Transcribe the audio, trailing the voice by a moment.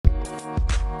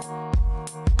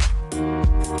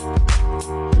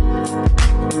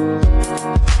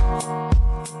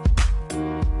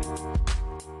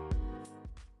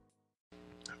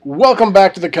Welcome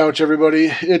back to the couch,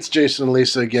 everybody. It's Jason and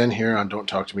Lisa again here on Don't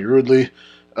Talk to Me Rudely.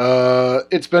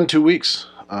 It's been 2 weeks.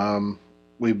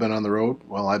 We've been on the road.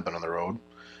 Well, I've been on the road.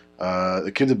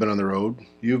 The kids have been on the road.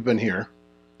 You've been here.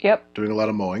 Yep. Doing a lot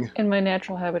of mowing. In my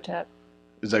natural habitat.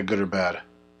 Is that good or bad?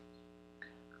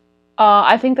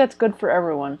 I think that's good for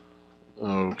everyone.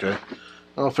 Okay.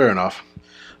 Well, fair enough.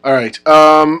 All right.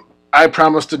 I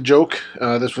promised a joke.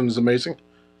 This one's amazing.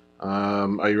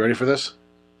 Are you ready for this?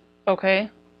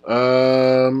 Okay.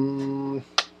 I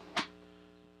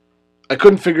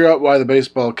couldn't figure out why the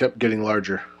baseball kept getting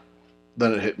larger.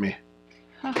 Then it hit me.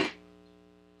 Huh.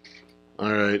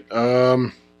 All right.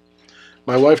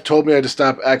 My wife told me I had to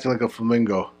stop acting like a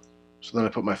flamingo. So then I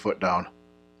put my foot down.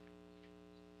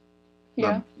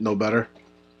 Yeah. No better?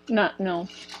 No.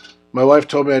 My wife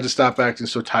told me I had to stop acting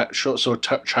so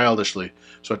childishly.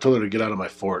 So I told her to get out of my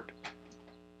fort.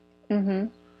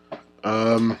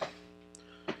 Mm-hmm.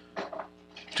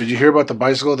 Did you hear about the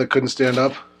bicycle that couldn't stand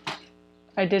up?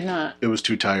 I did not. It was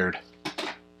too tired.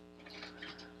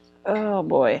 Oh,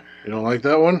 boy. You don't like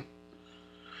that one?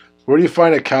 Where do you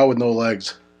find a cow with no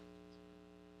legs?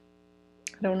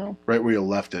 I don't know. Right where you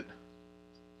left it.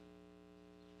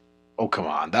 Oh, come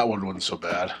on. That one wasn't so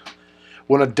bad.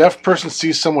 When a deaf person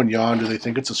sees someone yawn, do they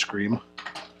think it's a scream?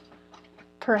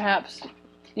 Perhaps.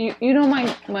 You know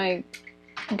my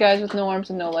guys with no arms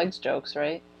and no legs jokes,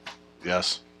 right?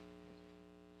 Yes.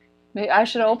 Maybe I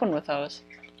should open with those.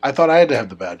 I thought I had to have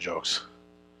the bad jokes.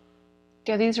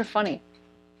 Yeah, these are funny.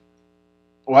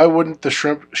 Why wouldn't the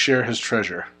shrimp share his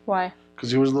treasure? Why?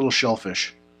 Because he was a little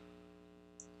shellfish.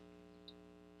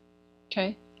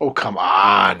 Okay. Oh, come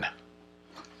on.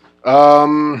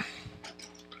 What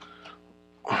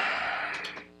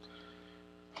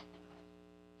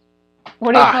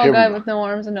do you call a guy we go. with no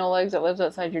arms and no legs that lives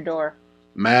outside your door?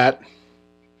 Matt.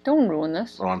 Don't ruin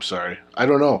this. Oh, I'm sorry. I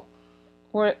don't know.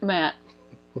 Matt.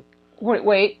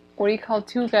 Wait. What do you call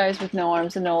two guys with no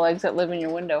arms and no legs that live in your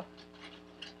window?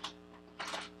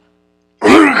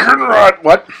 Curtain rod.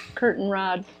 What? Curtain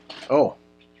rod. Oh.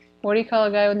 What do you call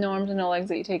a guy with no arms and no legs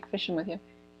that you take fishing with you?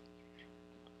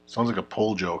 Sounds like a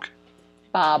pole joke.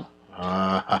 Bob.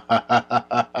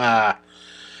 I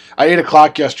ate a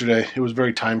clock yesterday. It was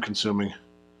very time consuming.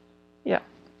 Yeah.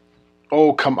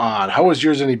 Oh, come on. How is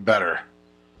yours any better?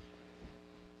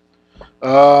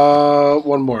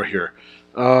 One more here.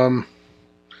 A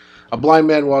blind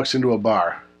man walks into a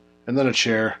bar, and then a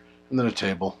chair, and then a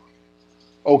table.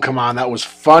 Oh, come on. That was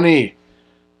funny.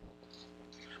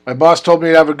 My boss told me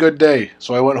to have a good day,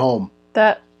 so I went home.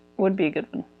 That would be a good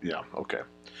one. Yeah, okay.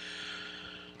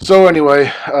 So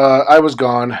anyway, I was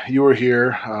gone. You were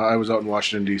here. I was out in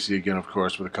Washington, D.C. again, of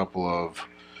course, with a couple of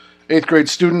 8th grade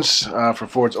students for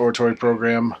Ford's oratory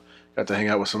program. Got to hang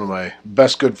out with some of my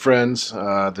best good friends,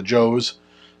 the Joes.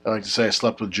 I like to say I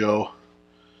slept with Joe.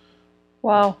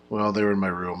 Wow. Well, they were in my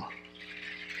room.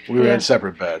 We were in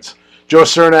separate beds. Joe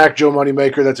Cernak, Joe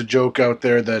Moneymaker, that's a joke out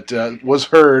there that was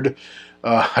heard.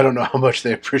 I don't know how much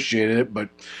they appreciated it, but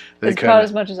they it's about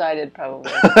as much as I did,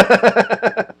 probably.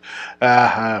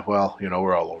 Well,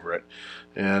 we're all over it.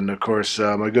 And, of course,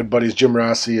 my good buddies Jim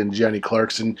Rossi and Jenny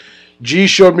Clarkson. G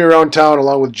showed me around town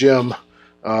along with Jim.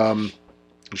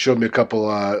 He showed me a couple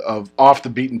of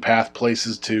off-the-beaten-path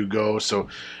places to go. So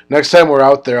next time we're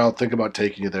out there, I'll think about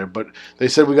taking you there. But they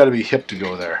said we got to be hip to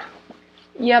go there.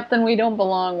 Yep, then we don't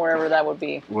belong wherever that would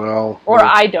be. Well. Or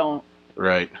I don't.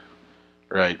 Right.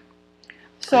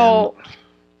 So,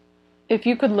 if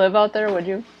you could live out there, would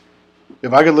you?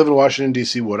 If I could live in Washington,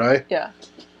 D.C., would I? Yeah.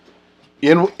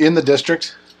 In the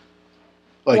district?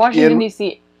 Like Washington,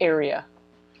 D.C. area.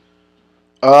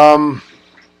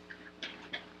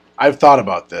 I've thought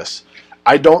about this.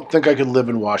 I don't think I could live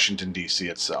in Washington, D.C.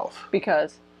 itself.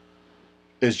 Because?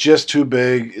 It's just too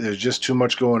big. There's just too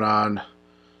much going on.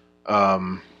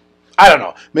 I don't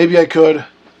know. Maybe I could,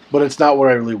 but it's not where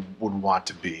I really would want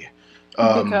to be.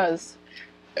 Because?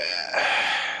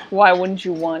 Why wouldn't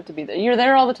you want to be there? You're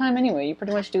there all the time anyway. You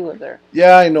pretty much do live there.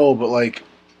 Yeah, I know, but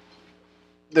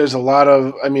there's a lot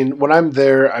of... I mean, when I'm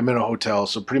there, I'm in a hotel,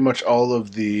 so pretty much all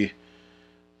of the...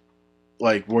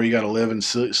 where you got to live and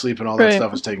sleep and all that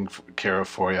stuff is taken care of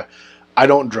for you. I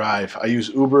don't drive. I use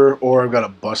Uber, or I've got a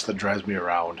bus that drives me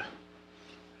around.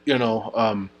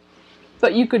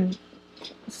 But you could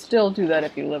still do that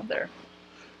if you live there.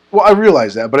 Well, I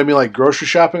realize that, but I mean, grocery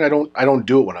shopping, I don't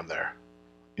do it when I'm there.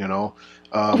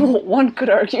 One could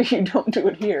argue you don't do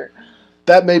it here.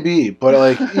 That may be,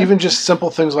 but even just simple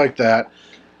things like that,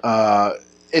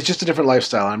 it's just a different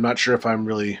lifestyle. I'm not sure if I'm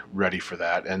really ready for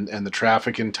that, and the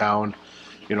traffic in town.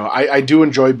 I do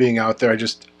enjoy being out there.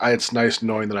 It's nice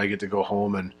knowing that I get to go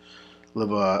home and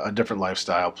live a different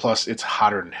lifestyle. Plus, it's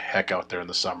hotter than heck out there in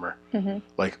the summer,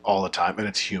 like all the time, and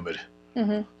it's humid.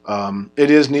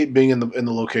 It is neat being in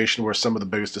the location where some of the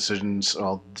biggest decisions,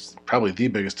 well, probably the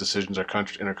biggest decisions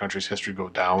in our country's history go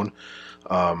down.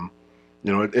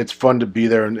 It's fun to be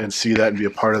there and see that and be a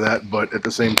part of that. But at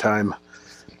the same time,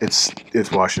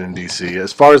 it's Washington D.C.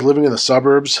 As far as living in the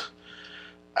suburbs,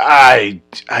 I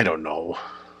don't know.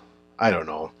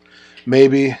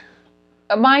 Maybe.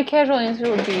 My casual answer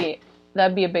would be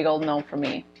that'd be a big old no for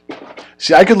me.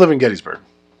 See, I could live in Gettysburg.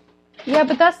 Yeah,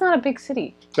 but that's not a big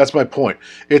city. That's my point.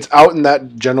 It's out in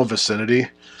that general vicinity.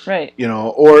 Right.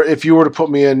 Or if you were to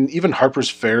put me in even Harper's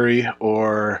Ferry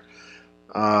or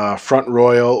Front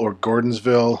Royal or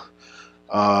Gordonsville,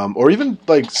 or even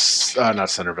like not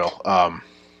Centerville,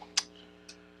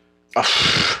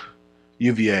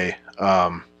 UVA,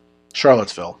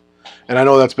 Charlottesville, and I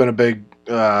know that's been a big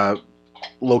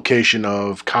location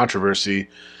of controversy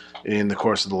in the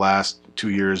course of the last 2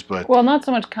 years, but not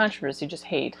so much controversy, just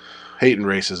hate and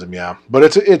racism, yeah.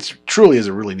 But it's truly is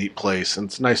a really neat place, and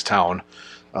it's a nice town.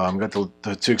 Got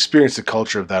to experience the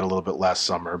culture of that a little bit last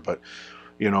summer, but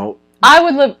I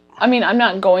would live. I mean, I'm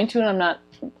not going to, and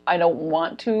I don't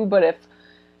want to. But if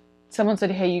someone said,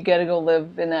 "Hey, you got to go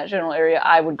live in that general area,"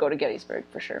 I would go to Gettysburg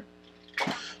for sure.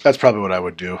 That's probably what I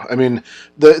would do. I mean,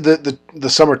 the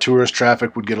summer tourist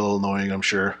traffic would get a little annoying, I'm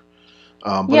sure.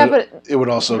 But it would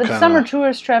also kind of... summer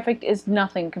tourist traffic is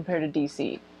nothing compared to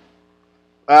D.C.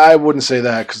 I wouldn't say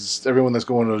that, because everyone that's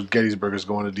going to Gettysburg is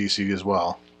going to D.C. as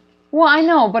well. Well, I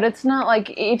know, but it's not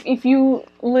like... If you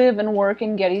live and work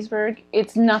in Gettysburg,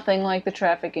 it's nothing like the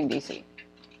traffic in D.C.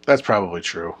 That's probably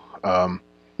true. I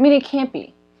mean, it can't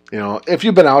be. If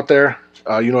you've been out there,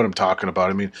 you know what I'm talking about.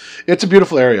 I mean, it's a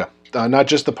beautiful area. Not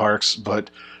just the parks, but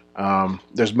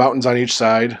there's mountains on each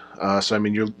side. So I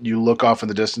mean, you look off in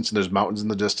the distance, and there's mountains in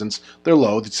the distance. They're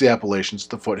low. It's the Appalachians,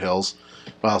 the foothills.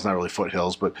 Well, it's not really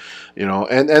foothills, but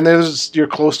and you're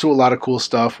close to a lot of cool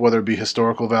stuff, whether it be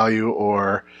historical value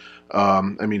or, I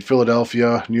mean,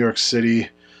 Philadelphia, New York City,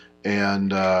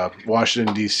 and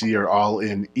Washington D.C. are all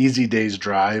in easy days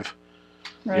drive.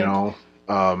 Right.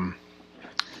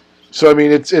 So I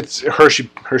mean, it's Hershey,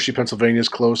 Pennsylvania is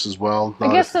close as well. I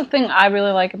guess the thing I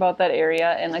really like about that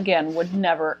area, and again, would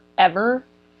never, ever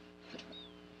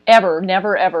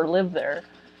live there,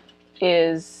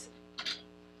 is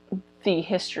the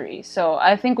history. So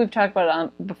I think we've talked about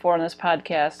it before on this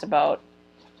podcast about,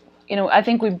 I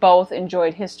think we both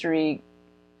enjoyed history,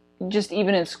 just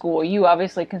even in school. You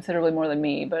obviously considerably more than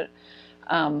me, but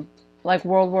like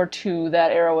World War II,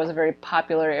 that era was a very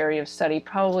popular area of study,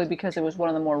 probably because it was one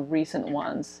of the more recent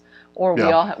ones, or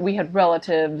we had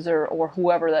relatives or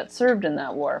whoever that served in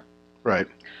that war. Right.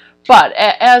 But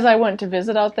as I went to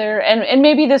visit out there, and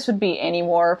maybe this would be any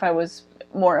war if I was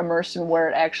more immersed in where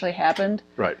it actually happened.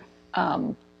 Right.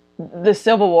 The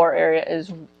Civil War area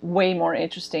is way more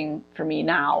interesting for me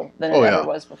now than it ever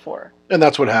was before. And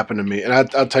that's what happened to me. And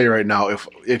I'll tell you right now,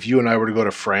 if you and I were to go to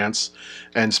France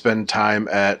and spend time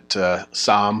at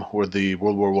Somme, where the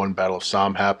World War I Battle of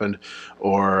Somme happened,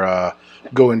 or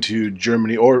go into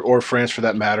Germany or France for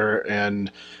that matter,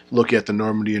 and look at the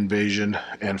Normandy invasion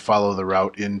and follow the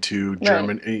route into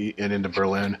Germany and into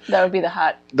Berlin. That would be the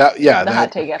hot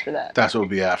take after that. That's what it would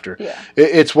be after. Yeah.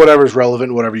 It's whatever's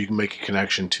relevant, whatever you can make a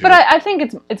connection to. But I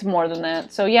think it's more than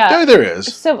that. So yeah. There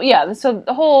is. So yeah, so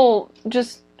the whole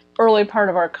just early part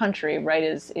of our country, right,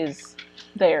 is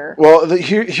there. Well,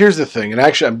 here's the thing, and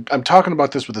actually I'm talking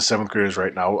about this with the 7th graders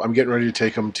right now. I'm getting ready to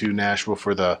take them to Nashville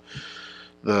for the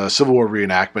Civil War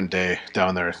reenactment day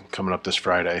down there coming up this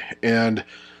Friday, and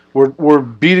we're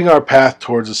beating our path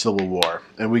towards the Civil War,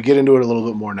 and we get into it a little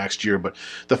bit more next year. But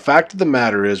the fact of the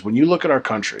matter is, when you look at our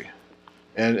country,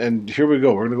 and here we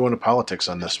go, we're going to go into politics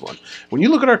on this one. When you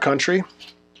look at our country,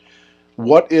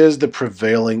 what is the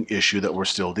prevailing issue that we're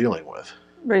still dealing with?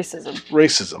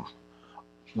 Racism.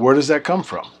 Where does that come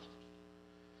from?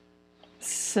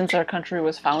 Since our country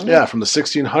was founded? Yeah, from the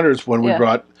 1600s when we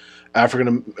brought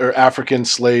African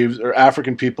slaves or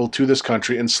African people to this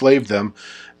country, enslaved them,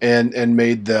 and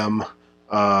made them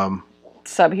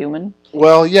subhuman.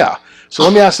 Well, yeah. So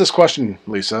let me ask this question,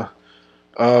 Lisa.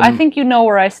 I think you know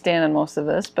where I stand in most of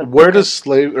this, but how does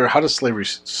slavery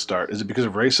start? Is it because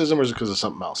of racism or is it because of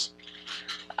something else?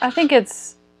 I think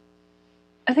it's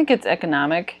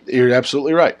economic. You're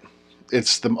absolutely right.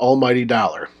 It's the almighty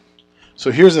dollar.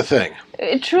 So here's the thing.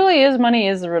 It truly is, money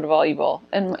is the root of all evil,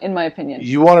 in my opinion.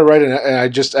 You want to write and I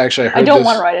don't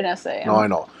want to write an essay. No, I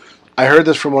know. I heard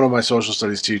this from one of my social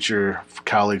studies teacher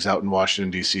colleagues out in Washington,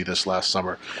 D.C. this last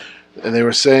summer. And they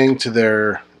were saying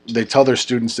they tell their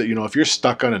students that, if you're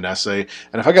stuck on an essay,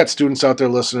 and if I got students out there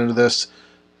listening to this,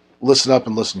 listen up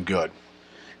and listen good.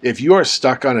 If you are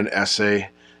stuck on an essay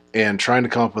and trying to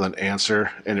come up with an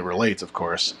answer, and it relates, of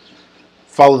course,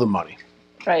 follow the money.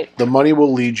 Right. The money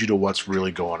will lead you to what's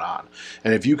really going on.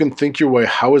 And if you can think your way,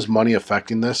 how is money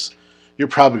affecting this? You're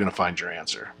probably going to find your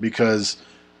answer, because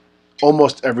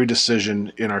almost every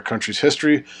decision in our country's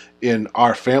history, in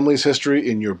our family's history,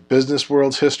 in your business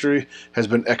world's history, has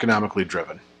been economically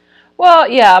driven. Well,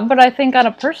 yeah, but I think on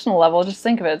a personal level, just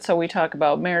think of it. So we talk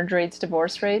about marriage rates,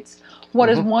 divorce rates. What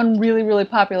is one really, really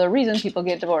popular reason people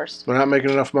get divorced? They're not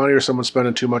making enough money, or someone's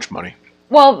spending too much money.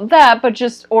 Well, that, but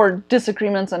or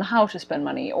disagreements on how to spend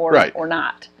money, or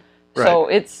not. Right. So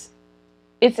it's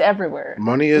everywhere.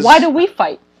 Money is. Why do we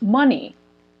fight? Money.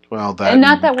 Well, that, and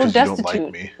not that we're 'cause you destitute. don't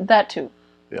like me. That too.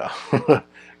 Yeah.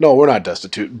 No, we're not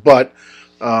destitute, but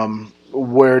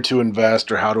where to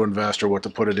invest, or how to invest, or what to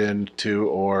put it into,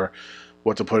 or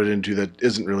what to put it into that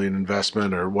isn't really an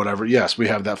investment, or whatever. Yes, we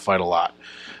have that fight a lot.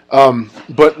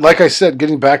 But like I said,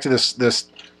 getting back to this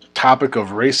topic of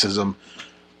racism,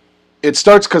 it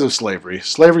starts because of slavery.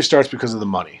 Slavery starts because of the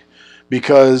money.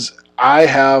 Because I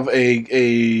have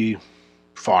a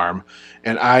farm,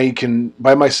 and I can,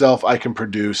 by myself, I can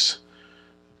produce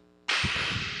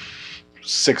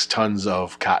 6 tons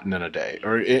of cotton in a day,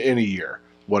 or in a year,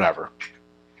 whatever.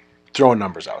 Throwing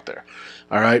numbers out there.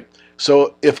 All right?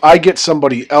 So if I get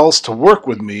somebody else to work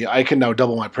with me, I can now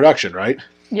double my production, right?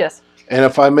 Yes. And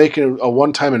if I make a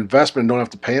one-time investment and don't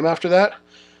have to pay him after that,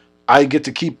 I get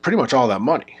to keep pretty much all that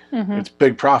money. Mm-hmm. It's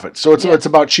big profit. So it's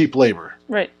about cheap labor.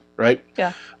 Right. Right?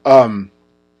 Yeah.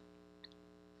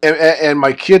 And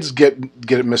my kids get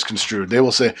it misconstrued. They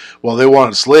will say, well, they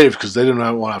wanted slaves because they didn't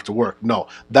want to have to work. No,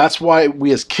 that's why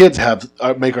we as kids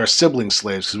make our siblings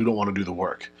slaves, because we don't want to do the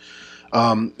work.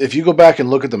 If you go back and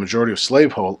look at the majority of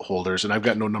slave holders, and I've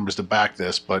got no numbers to back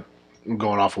this, but I'm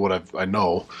going off of what I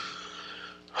know,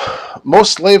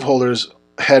 most slaveholders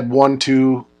had 1,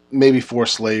 2, maybe 4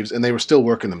 slaves, and they were still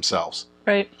working themselves.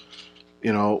 Right.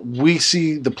 You know, we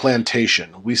see the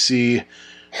plantation. We see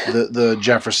the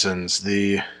Jeffersons,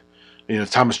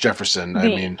 Thomas Jefferson.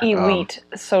 The elite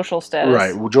social status.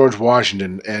 Right. Well, George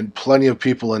Washington, and plenty of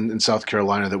people in South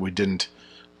Carolina that we didn't,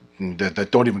 that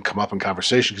don't even come up in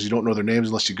conversation because you don't know their names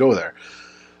unless you go there.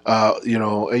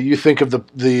 You think of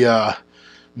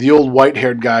the old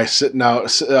white-haired guy sitting out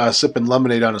sipping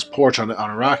lemonade on his porch on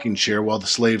a rocking chair while the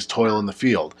slaves toil in the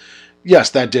field.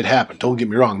 Yes, that did happen. Don't get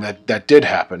me wrong, that did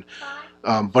happen.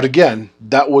 But again,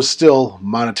 that was still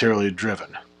monetarily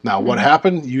driven. Now, what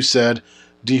happened? You said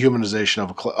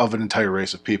dehumanization of an entire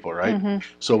race of people, right? Mm-hmm.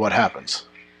 So what happens?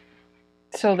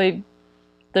 So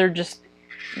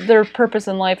their purpose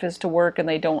in life is to work, and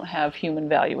they don't have human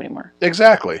value anymore.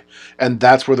 Exactly. And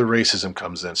that's where the racism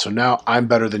comes in. So now I'm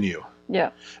better than you.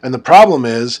 Yeah. And the problem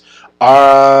is,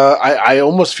 I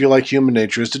almost feel like human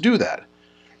nature is to do that.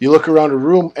 You look around a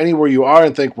room anywhere you are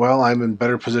and think, well, I'm in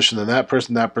better position than that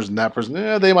person, that person, that person.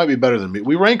 Yeah, they might be better than me.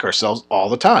 We rank ourselves all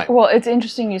the time. Well, it's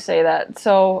interesting you say that.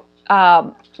 So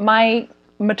my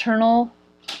maternal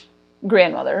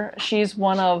grandmother, she's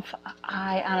one of,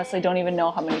 I honestly don't even know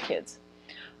how many kids.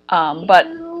 But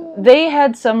they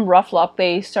had some rough luck.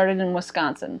 They started in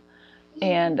Wisconsin.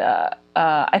 And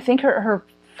I think her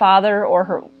father or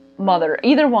her mother,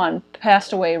 either one,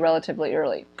 passed away relatively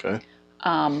early. Okay.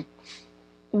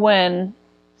 When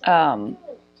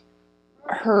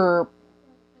her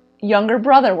younger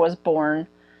brother was born,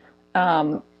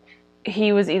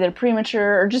 he was either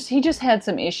premature or he just had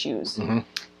some issues. Mm-hmm.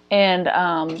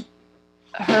 And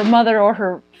her mother or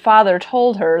her father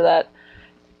told her that,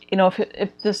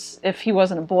 if he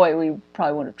wasn't a boy, we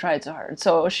probably wouldn't have tried so hard.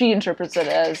 So she interprets it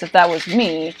as, if that was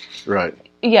me. Right.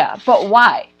 Yeah, but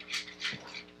why?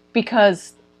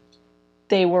 Because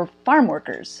they were farm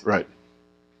workers. Right.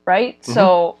 Right? Mm-hmm.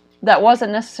 So that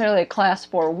wasn't necessarily a class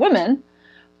for women,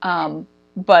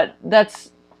 but that's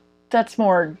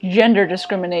more gender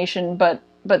discrimination, but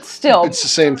still. It's the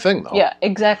same thing, though. Yeah,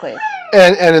 exactly.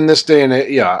 And in this day and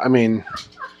age, I mean,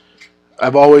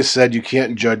 I've always said you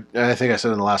can't judge, and I think I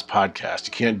said in the last podcast,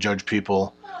 you can't judge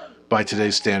people by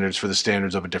today's standards for the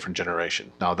standards of a different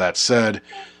generation. Now, that said,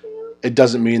 it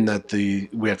doesn't mean that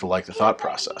we have to like the thought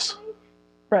process.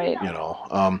 Right.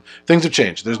 Things have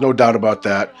changed. There's no doubt about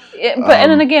that. And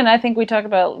then again, I think we talked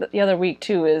about the other week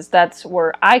too, is that's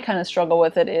where I kind of struggle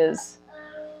with it is,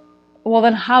 well,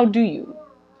 then how do you?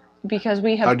 Because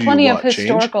we have plenty of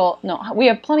historical, we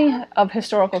have plenty of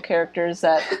historical characters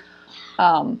that,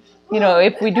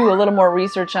 if we do a little more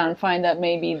research on, find that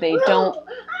maybe they don't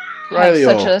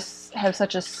have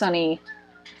such a sunny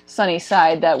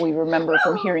side that we remember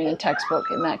from hearing in textbook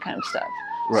and that kind of stuff.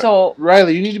 Right. So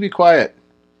Riley, you need to be quiet.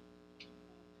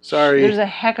 Sorry. There's a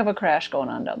heck of a crash going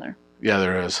on down there. Yeah,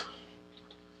 there is.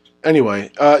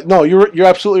 Anyway, no, you're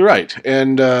absolutely right.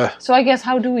 And so I guess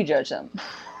how do we judge them?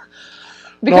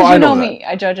 No, Because I you know know that. me,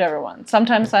 I judge everyone.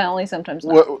 Sometimes silently, sometimes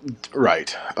not. Well,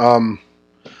 right. And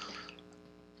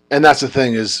that's the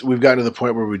thing is we've gotten to the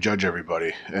point where we judge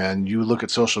everybody. And you look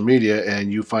at social media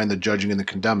and you find the judging and the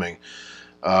condemning.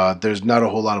 There's not a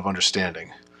whole lot of understanding.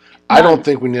 None. I don't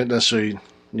think we necessarily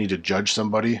need to judge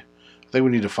somebody. I think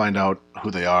we need to find out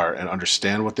who they are and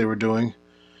understand what they were doing,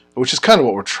 which is kind of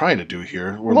what we're trying to do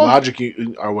here. We're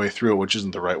logicking our way through it, which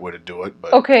isn't the right way to do it.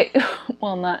 But okay,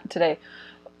 well, not today,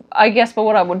 I guess. But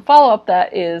what I would follow up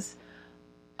that is,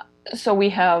 so we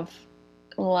have,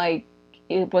 like,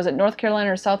 was it North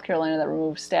Carolina or South Carolina that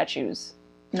removed statues?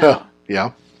 No.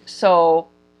 Yeah. So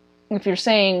if you're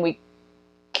saying we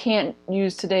can't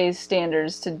use today's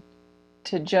standards to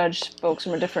judge folks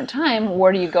from a different time,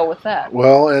 where do you go with that?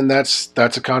 Well, and that's a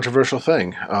controversial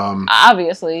thing.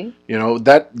 Obviously. You know,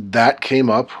 that came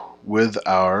up with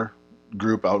our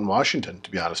group out in Washington, to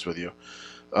be honest with you.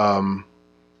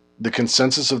 The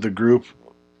consensus of the group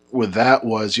with that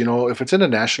was, you know, if it's in a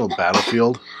national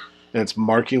battlefield and it's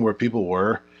marking where people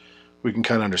were, we can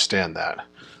kind of understand that.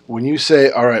 When you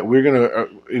say, all right, we're going to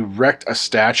erect a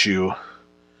statue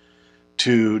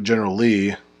to General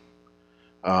Lee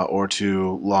or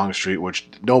to Longstreet, which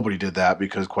nobody did that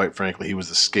because, quite frankly, he was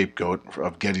the scapegoat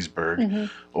of Gettysburg,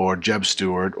 or Jeb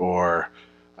Stuart, or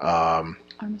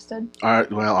Armistead.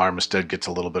 Well, Armistead gets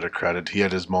a little bit of credit. He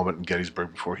had his moment in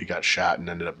Gettysburg before he got shot and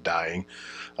ended up dying.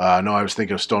 No, I was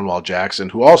thinking of Stonewall Jackson,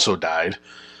 who also died.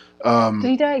 Did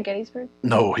he die at Gettysburg?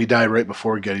 No, he died right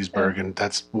before Gettysburg, and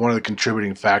that's one of the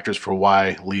contributing factors for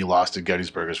why Lee lost at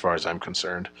Gettysburg, as far as I'm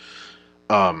concerned.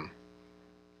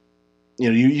 You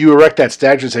know, you erect that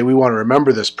statue and say, we want to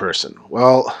remember this person.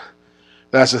 Well,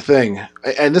 that's the thing.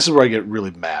 And this is where I get really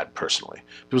mad, personally.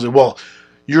 People say, well,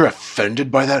 you're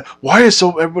offended by that? Why is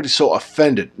everybody so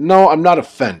offended? No, I'm not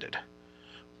offended.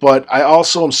 But I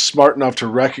also am smart enough to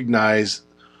recognize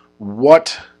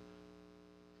what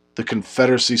the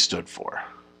Confederacy stood for.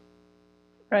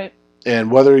 Right.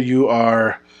 And whether you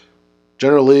are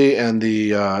General Lee and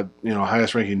the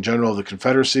highest ranking general of the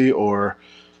Confederacy, or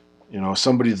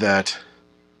somebody that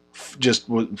just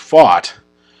fought,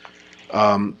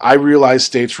 I realize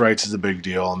states' rights is a big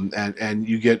deal, and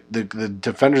you get the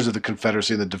defenders of the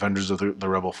Confederacy and the defenders of the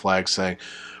rebel flag saying,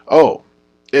 "Oh,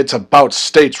 it's about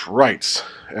states' rights,"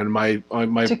 and my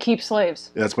to keep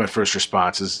slaves. That's my first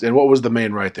response is, and what was the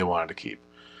main right they wanted to keep?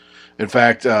 In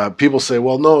fact, people say,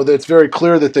 well, no, it's very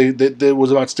clear that it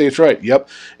was about states' right. Yep,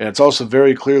 and it's also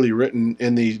very clearly written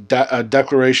in the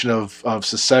Declaration of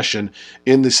Secession,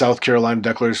 in the South Carolina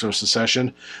Declaration of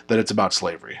Secession, that it's about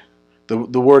slavery. The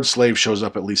word slave shows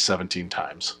up at least 17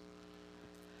 times.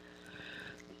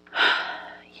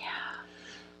 Yeah.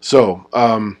 So,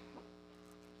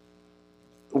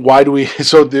 why do we?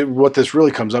 So, what this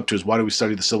really comes up to is, why do we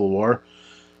study the Civil War?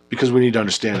 Because we need to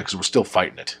understand it, because we're still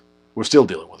fighting it. We're still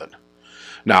dealing with it.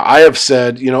 Now, I have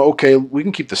said, okay, we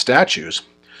can keep the statues,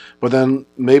 but then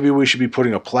maybe we should be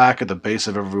putting a plaque at the base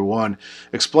of every one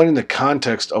explaining the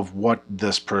context of what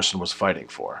this person was fighting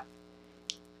for.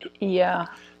 Yeah.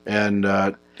 And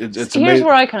it's amazing. Here's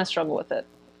where I kind of struggle with it.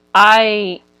 How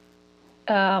do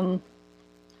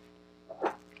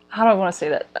I want to say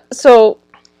that? So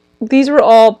these were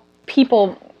all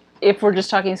people, if we're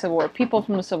just talking Civil War, people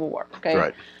from the Civil War, okay?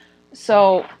 Right.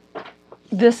 So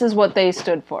this is what they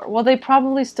stood for. Well, they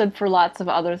probably stood for lots of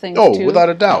other things, too. Oh, without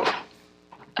a doubt.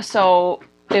 So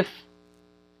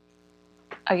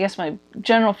I guess my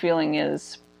general feeling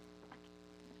is,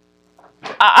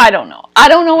 I don't know. I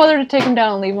don't know whether to take them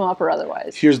down and leave them up or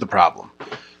otherwise. Here's the problem.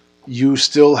 You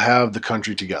still have the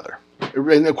country together.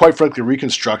 And quite frankly,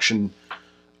 Reconstruction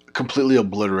completely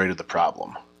obliterated the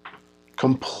problem.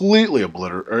 Completely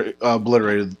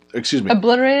obliterated. Excuse me.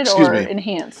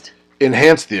 Enhanced?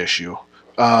 Enhanced the issue.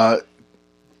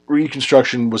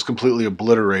 Reconstruction was completely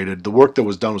obliterated. The work that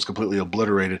was done was completely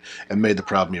obliterated and made the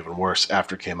problem even worse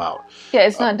after it came out. Yeah,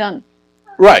 it's not done.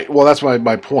 Right. Well, that's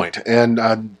my point.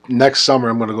 And next summer,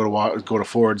 I'm going to go to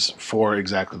Ford's for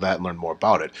exactly that and learn more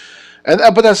about it. And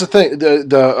but that's the thing.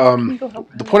 The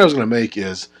point I was going to make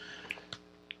is,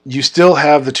 you still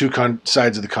have the two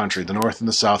sides of the country, the North and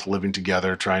the South, living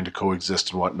together, trying to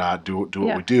coexist and whatnot, do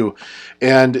what we do.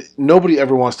 And nobody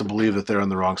ever wants to believe that they're on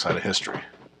the wrong side of history.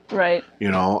 Right.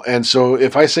 And so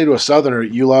if I say to a Southerner,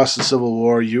 you lost the Civil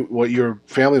War, what your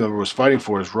family member was fighting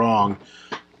for is wrong,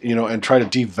 and try to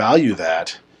devalue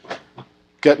that,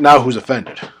 now who's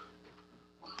offended?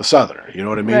 The Southerner, you know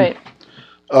what I mean? Right.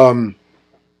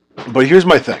 But here's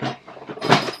my thing.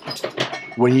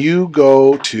 when you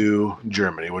go to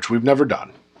Germany, which we've never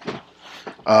done,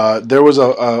 there was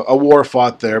a war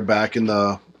fought there back in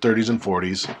the 30s and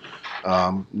 40s.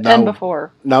 And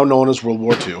before. Now known as World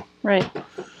War II. Right.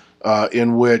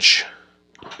 In which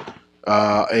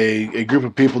a group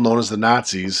of people known as the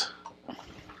Nazis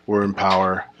were in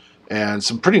power, and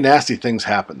some pretty nasty things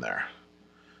happened there.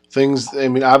 Things, I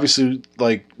mean, obviously,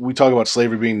 like we talk about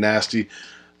slavery being nasty.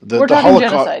 We're talking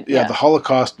Holocaust, genocide. Yeah, the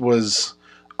Holocaust was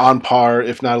on par,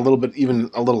 if not a little bit, even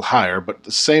a little higher, but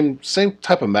the same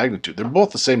type of magnitude. They're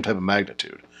both the same type of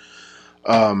magnitude.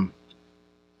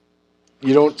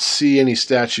 You don't see any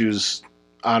statues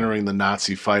honoring the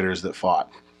Nazi fighters that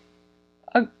fought.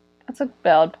 That's a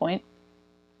valid point.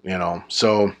 You know,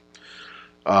 so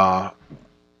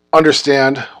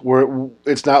understand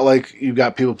it's not like you've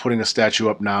got people putting a statue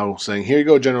up now saying, "Here you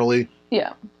go, General Lee."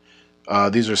 Yeah.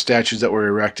 These are statues that were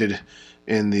erected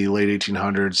in the late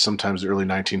 1800s, sometimes the early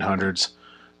 1900s,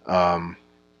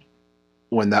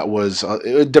 when that was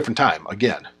a different time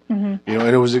again. Mm-hmm. You know,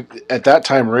 and it was at that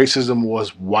time racism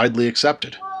was widely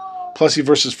accepted. Plessy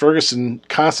versus Ferguson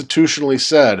constitutionally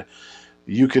said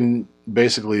you can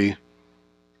basically,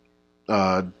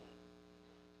 you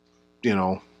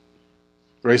know,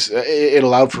 it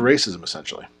allowed for racism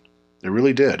essentially. It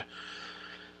really did.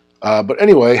 But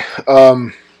anyway,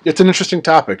 it's an interesting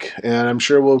topic, and I'm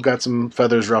sure we'll got some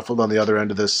feathers ruffled on the other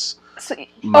end of this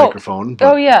microphone.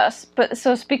 Oh yes, but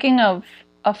so speaking of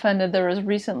offended, there was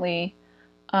recently,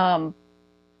 in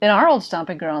our old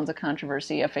stomping grounds, a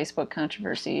Facebook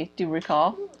controversy. Do you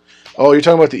recall? Oh, you're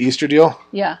talking about the Easter deal?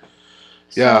 Yeah.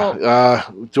 Yeah.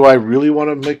 Do I really want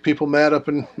to make people mad up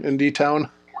in D-Town?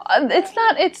 It's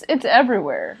not. It's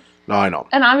everywhere. No, I know.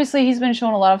 And obviously, he's been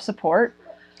showing a lot of support.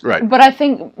 Right. But I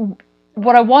think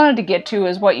what I wanted to get to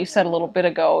is what you said a little bit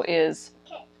ago is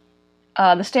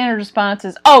the standard response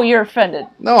is, "Oh, you're offended."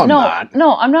 No, I'm not.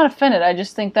 No, I'm not offended. I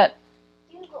just think that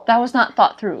was not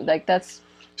thought through. Like that's.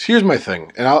 Here's my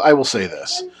thing, and I will say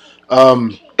this.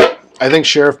 I think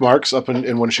Sheriff Marks up in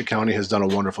Winnebago County has done a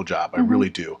wonderful job. I really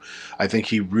do. I think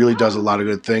he really does a lot of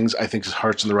good things. I think his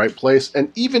heart's in the right place.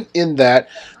 And even in that,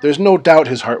 there's no doubt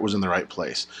his heart was in the right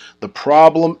place. The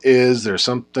problem is there's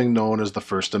something known as the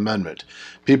First Amendment.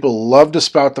 People love to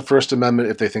spout the First Amendment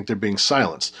if they think they're being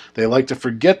silenced. They like to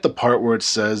forget the part where it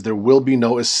says there will be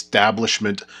no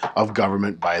establishment of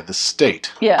government by the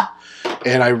state. Yeah.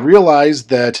 And I realize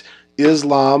that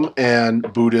Islam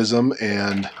and Buddhism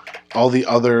and all the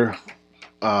other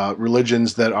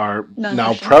religions that are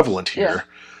now prevalent here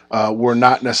were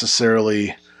not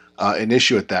necessarily an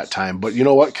issue at that time. But you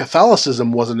know what?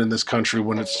 Catholicism wasn't in this country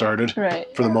when it started,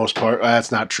 right. For the most part.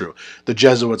 That's not true. The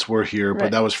Jesuits were here,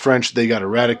 but that was French. They got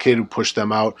eradicated, pushed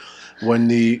them out. When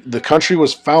the country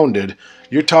was founded,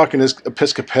 you're talking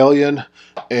Episcopalian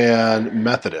and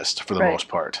Methodist for the most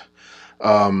part.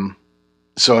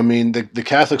 So, I mean, the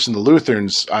Catholics and the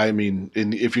Lutherans, I mean,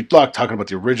 if you're talking about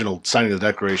the original signing of the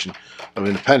Declaration of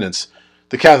Independence,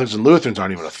 the Catholics and Lutherans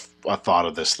aren't even a thought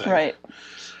of this thing. Right.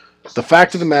 The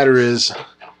fact of the matter is,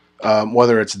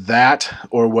 whether it's that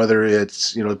or whether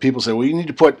it's, you know, people say, well, you need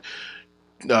to put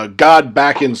God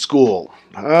back in school.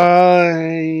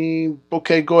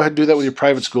 Okay, go ahead and do that with your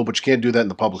private school, but you can't do that in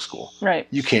the public school. Right.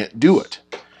 You can't do it.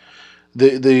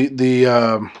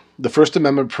 The First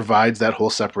Amendment provides that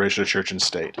whole separation of church and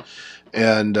state.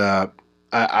 And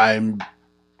I'm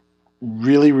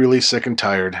really, really sick and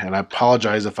tired, and I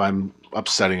apologize if I'm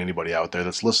upsetting anybody out there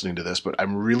that's listening to this, but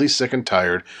I'm really sick and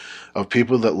tired of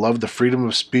people that love the freedom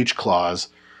of speech clause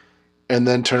and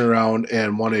then turn around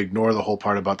and want to ignore the whole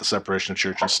part about the separation of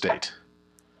church and state.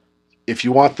 If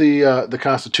you want the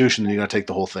Constitution, then you got to take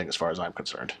the whole thing as far as I'm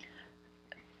concerned.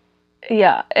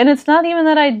 Yeah, and it's not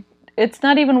even it's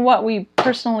not even what we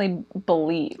personally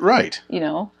believe. Right. You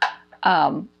know?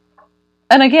 And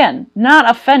again, not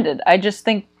offended. I just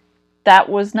think that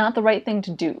was not the right thing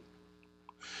to do.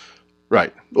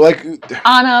 Right. Like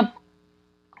on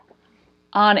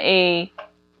a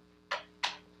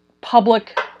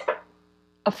public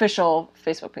official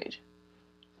Facebook page.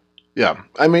 Yeah.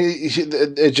 I mean,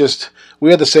 it just, we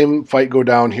had the same fight go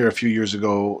down here a few years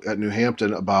ago at New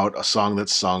Hampton about a song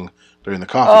that's sung during the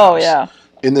coffee house. Oh, yeah.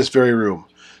 In this very room.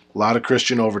 A lot of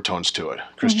Christian overtones to it.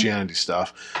 Christianity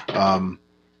stuff.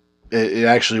 It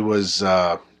actually was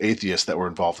atheists that were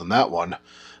involved in that one.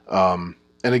 And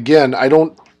again, I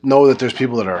don't know that there's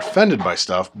people that are offended by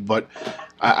stuff, but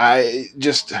I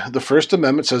just, the First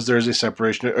Amendment says there's a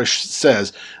separation, or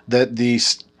says that the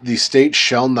state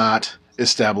shall not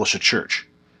establish a church.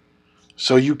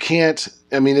 So you can't,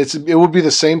 I mean, it would be the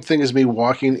same thing as me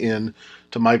walking in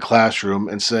to my classroom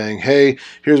and saying, hey,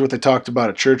 here's what they talked about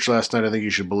at church last night. I think you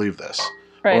should believe this.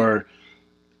 Right. Or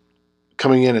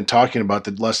coming in and talking about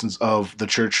the lessons of the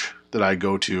church that I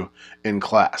go to in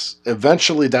class.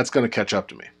 Eventually, that's going to catch up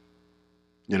to me.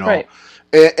 You know, Right.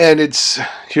 and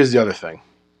here's the other thing.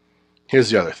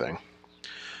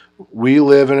 We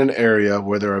live in an area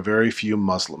where there are very few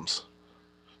Muslims.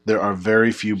 There are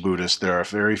very few Buddhists. There are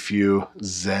very few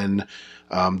Zen.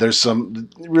 There's some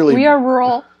really. We are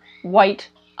rural, white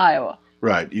Iowa.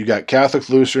 Right. You got Catholic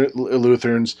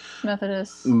Lutherans,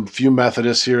 Methodists. a few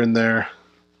Methodists here and there.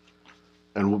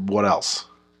 And what else?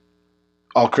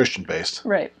 All Christian based.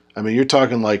 Right. I mean, you're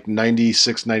talking like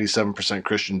 96, 97%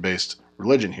 Christian based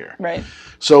religion here. Right.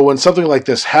 So when something like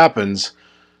this happens,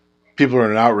 people are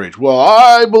in an outrage. Well,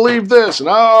 I believe this and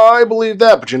I believe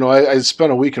that. But, I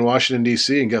spent a week in Washington,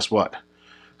 D.C., and guess what?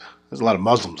 There's a lot of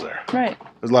Muslims there. Right.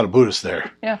 There's a lot of Buddhists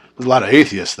there. Yeah. There's a lot of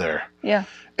atheists there. Yeah.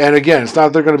 And again, it's not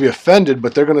that they're going to be offended,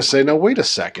 but they're going to say, no, wait a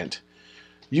second.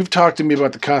 You've talked to me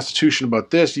about the Constitution about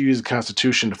this. You used the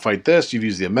Constitution to fight this. You've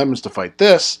used the amendments to fight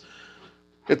this.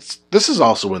 This is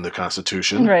also in the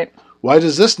Constitution. Right. Why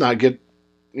does this not get,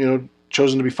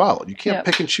 chosen to be followed? You can't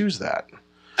pick and choose that.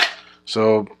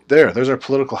 So there's our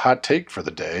political hot take for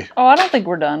the day. Oh, I don't think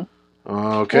we're done.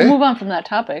 Okay. We'll move on from that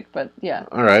topic, but yeah.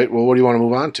 All right. Well, what do you want to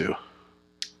move on to?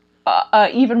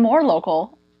 Even more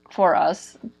local for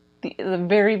us, the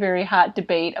very, very hot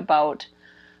debate about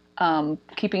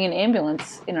keeping an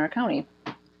ambulance in our county.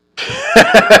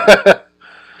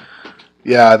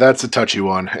 Yeah, that's a touchy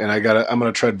one, and I'm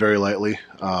gonna tread very lightly.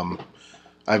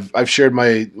 I've shared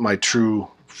my true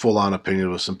full-on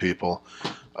opinion with some people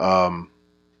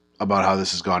about how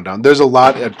this has gone down. There's a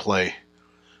lot at play,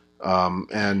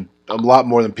 and a lot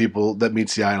more than people that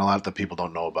meets the eye, and a lot that people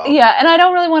don't know about. Yeah, and I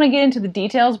don't really want to get into the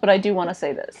details, but I do want to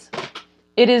say this: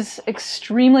 it is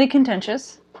extremely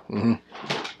contentious. Mm-hmm.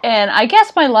 And I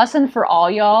guess my lesson for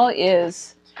all y'all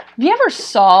is: have you ever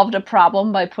solved a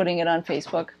problem by putting it on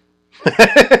Facebook?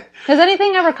 Has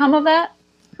anything ever come of that?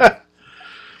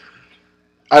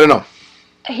 I don't know.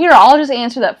 Here, I'll just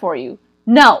answer that for you.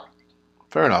 No.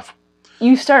 Fair enough.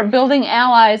 You start building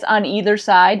allies on either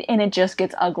side, and it just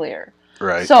gets uglier.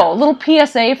 Right. So, a little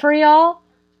PSA for y'all.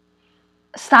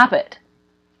 Stop it.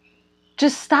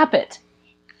 Just stop it.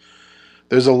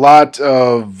 There's a lot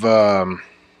of,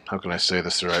 how can I say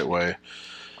this the right way?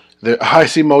 I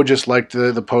see Mo just liked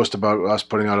the post about us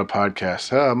putting out a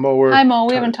podcast. Hi, Mo.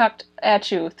 We haven't talked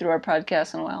at you through our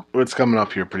podcast in a while. It's coming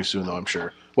up here pretty soon, though, I'm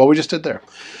sure. Well, we just did there.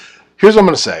 Here's what I'm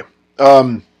going to say.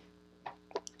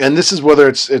 And this is whether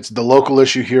it's the local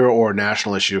issue here or a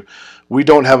national issue. We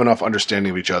don't have enough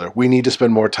understanding of each other. We need to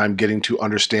spend more time getting to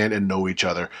understand and know each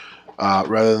other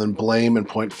rather than blame and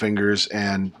point fingers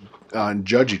and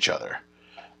judge each other.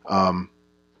 I'll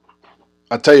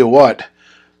tell you what.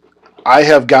 I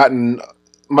have gotten,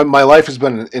 my life has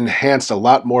been enhanced a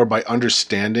lot more by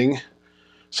understanding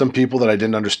some people that I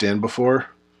didn't understand before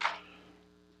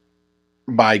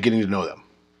by getting to know them.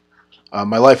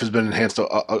 My life has been enhanced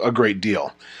a great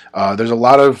deal. There's a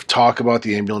lot of talk about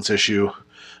the ambulance issue.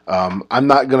 I'm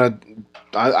not gonna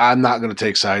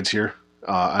take sides here.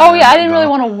 I didn't really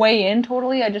want to weigh in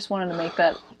totally. I just wanted to make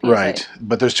that PSA. Right,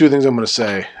 but there's two things I'm going to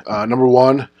say. Number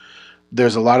one,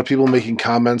 there's a lot of people making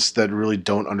comments that really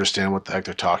don't understand what the heck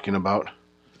they're talking about.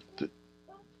 Did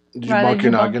you bump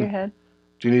your noggin? Your head?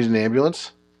 Do you need an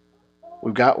ambulance?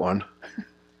 We've got one.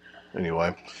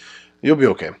 Anyway, you'll be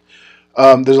okay.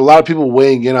 There's a lot of people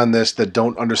weighing in on this that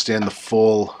don't understand the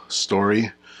full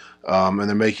story, and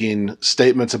they're making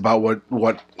statements about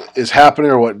what is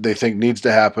happening or what they think needs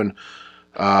to happen,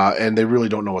 and they really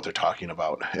don't know what they're talking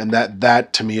about. And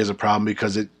that to me is a problem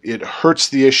because it hurts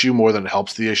the issue more than it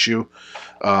helps the issue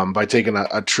by taking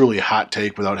a truly hot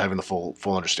take without having the full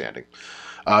understanding.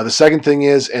 The second thing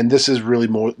is, and this is really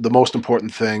the most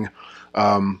important thing,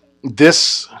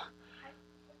 this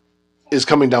is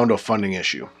coming down to a funding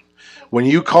issue. When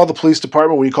you call the police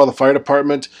department, when you call the fire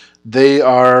department, they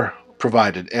are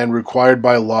provided and required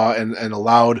by law and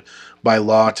allowed by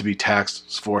law to be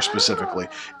taxed for specifically.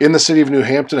 In the city of New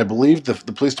Hampton, I believe the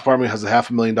police department has a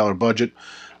 $500,000 budget,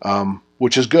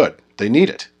 which is good. They need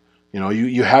it.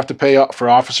 You have to pay for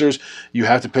officers. You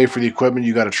have to pay for the equipment.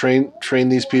 You got to train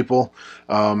these people,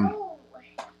 and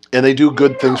they do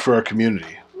good things for our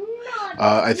community.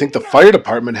 I think the fire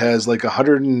department has like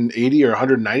 $180,000 or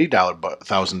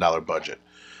 $190,000 budget.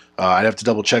 I'd have to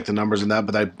double check the numbers on that,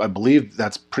 but I believe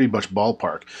that's pretty much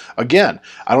ballpark. Again,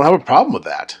 I don't have a problem with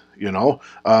that.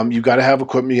 You've got to have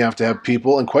equipment, you have to have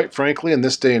people, and quite frankly, in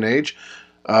this day and age,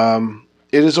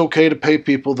 it is okay to pay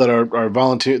people that are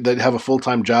volunteer, that have a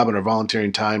full-time job and are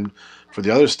volunteering time for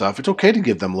the other stuff, it's okay to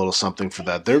give them a little something for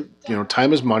that. They're,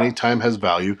 time is money. Time has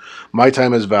value. My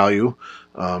time has value.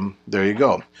 There you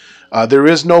go. There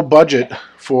is no budget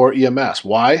for EMS.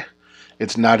 Why?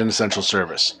 It's not an essential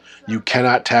service. You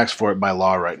cannot tax for it by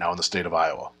law right now in the state of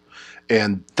Iowa.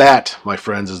 And that, my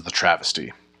friends, is the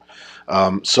travesty.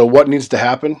 So what needs to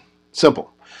happen?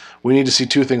 Simple. We need to see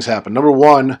two things happen. Number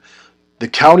one, the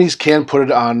counties can put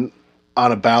it on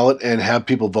a ballot and have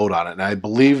people vote on it.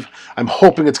 And I'm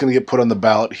hoping it's going to get put on the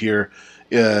ballot here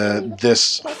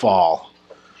this fall.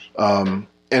 And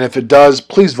if it does,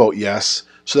 please vote yes,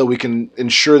 so that we can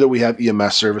ensure that we have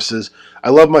EMS services. I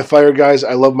love my fire guys.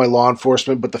 I love my law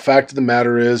enforcement. But the fact of the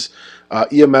matter is,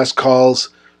 EMS calls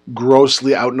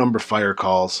grossly outnumber fire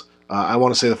calls. I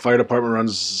want to say the fire department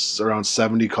runs around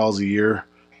 70 calls a year,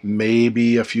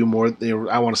 maybe a few more.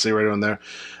 I want to say right around there.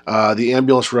 The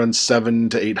ambulance runs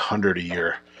 700 to 800 a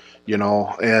year,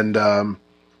 and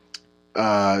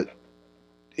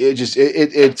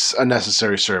it's a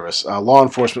necessary service. Law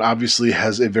enforcement obviously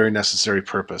has a very necessary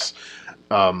purpose.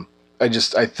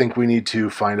 I think we need to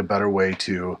find a better way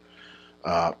to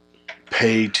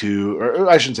pay to, or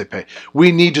I shouldn't say pay.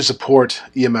 We need to support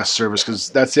EMS service because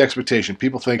that's the expectation.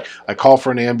 People think I call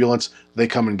for an ambulance, they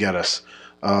come and get us.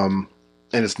 And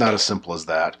it's not as simple as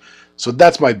that. So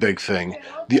that's my big thing.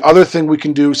 The other thing we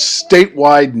can do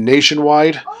statewide,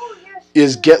 nationwide,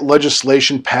 is get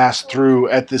legislation passed through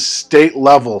at the state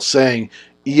level saying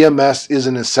EMS is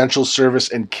an essential service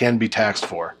and can be taxed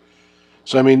for.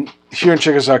 So, I mean, here in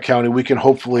Chickasaw County, we can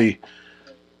hopefully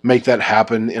make that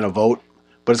happen in a vote,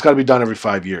 but it's got to be done every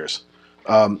 5 years.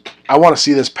 I want to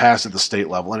see this passed at the state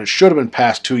level, and it should have been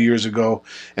passed 2 years ago,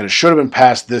 and it should have been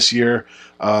passed this year.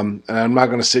 And I'm not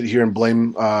going to sit here and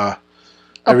blame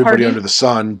everybody under the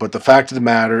sun, but the fact of the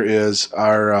matter is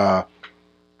our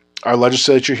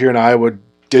legislature here in Iowa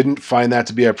didn't find that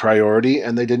to be a priority,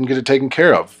 and they didn't get it taken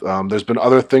care of. There's been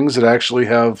other things that actually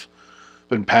have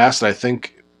been passed that I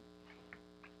think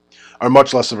are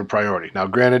much less of a priority. Now,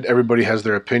 granted, everybody has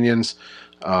their opinions,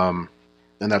 and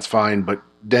that's fine, but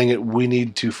dang it, we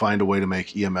need to find a way to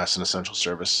make EMS an essential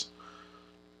service.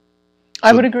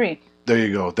 I would agree. There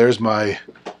you go. There's my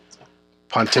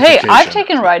pontification. Hey, I've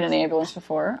taken a ride in an ambulance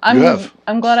before. You have.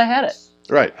 I'm glad I had it.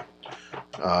 Right.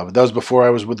 But that was before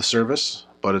I was with the service,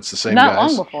 but it's the same Not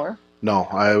guys. long before. No,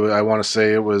 I want to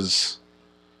say it was...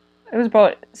 It was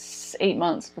about 8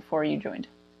 months before you joined.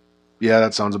 Yeah,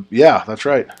 that's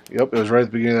right. Yep, it was right at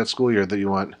the beginning of that school year that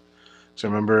you went. So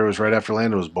I remember it was right after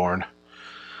Lando was born.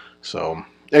 So,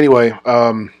 anyway,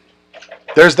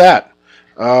 there's that.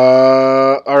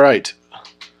 All right.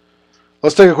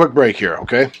 Let's take a quick break here,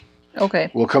 okay? Okay.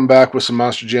 We'll come back with some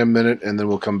Monster Jam Minute, and then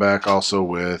we'll come back also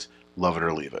with Love It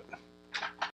or Leave It.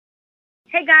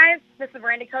 Hey guys, this is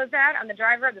Randy Kozad. I'm the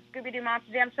driver of the Scooby-Doo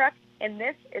Monster Jam truck, and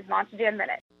this is Monster Jam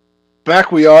Minute.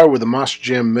 Back we are with the Monster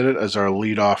Jam Minute as our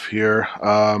lead off here.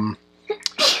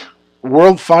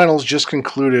 World Finals just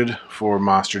concluded for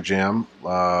Monster Jam.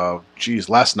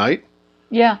 Last night?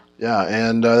 Yeah. Yeah,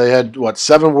 and they had,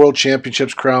 7 World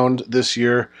Championships crowned this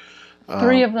year.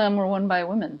 3 of them were won by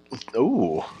women.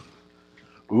 Ooh.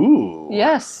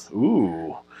 Yes.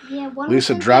 Ooh. Yeah, one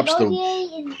Lisa was drops Gautier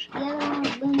the... and the other one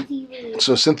was Lindsay Reed.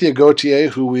 So Cynthia Gautier,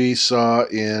 who we saw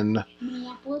in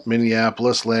Minneapolis.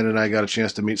 Minneapolis. Landon and I got a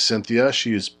chance to meet Cynthia.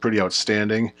 She's pretty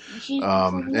outstanding.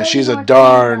 And She's a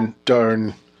darn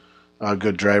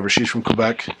good driver. She's from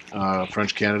Quebec,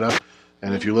 French Canada.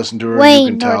 And if you listen to her, you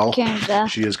can tell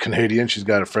she is Canadian. She's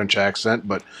got a French accent,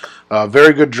 but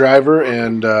very good driver,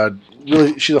 and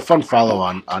really, she's a fun follow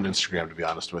on Instagram, to be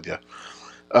honest with you.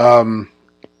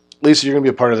 Lisa, you're going to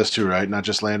be a part of this too, right? Not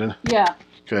just Landon? Yeah.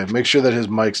 Okay, make sure that his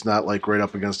mic's not like right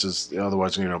up against his,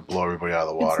 otherwise you're going to blow everybody out of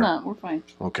the water. It's not. We're fine.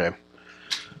 Okay.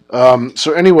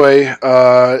 So anyway,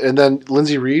 and then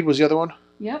Lindsay Reed was the other one?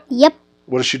 Yep.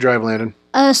 What does she drive, Landon?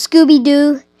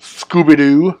 Scooby-Doo.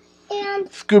 Scooby-Doo. And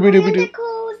Scooby-Doo.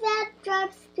 that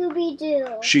drives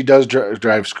Scooby-Doo. She does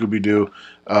drive Scooby-Doo.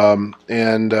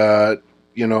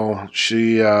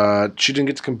 She didn't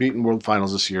get to compete in World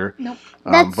Finals this year. Nope.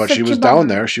 But she was down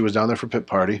there. She was down there for pit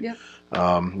party. Yep.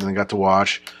 And I got to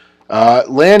watch.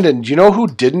 Landon, do you know who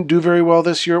didn't do very well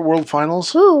this year at World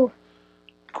Finals? Who?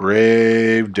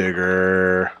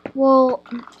 Gravedigger. Well,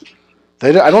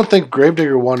 I don't think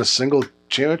Gravedigger won a single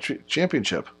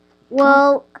championship.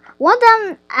 Well, one of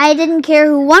them I didn't care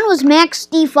who won was Max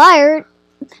D. Fire.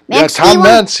 Tom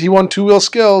Mentz. He won two-wheel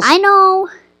skills. I know.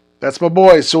 That's my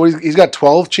boy. So he's got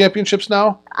 12 championships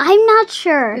now? I'm not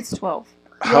sure. It's 12.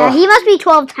 Yeah, he must be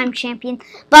 12-time champion.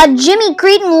 But Jimmy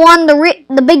Creedon won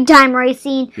the big-time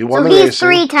racing. He won so the he's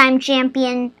racing. 3-time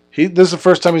champion. This is the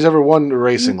first time he's ever won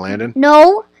racing, Landon.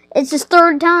 No, it's his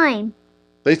 3rd time.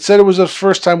 They said it was a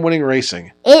first time winning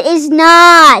racing. It is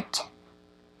not.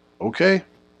 Okay.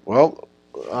 Well,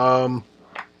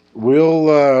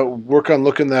 we'll work on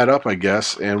looking that up, I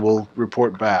guess, and we'll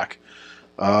report back.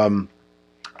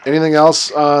 Anything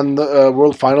else on the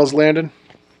World Finals, Landon?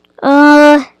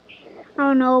 I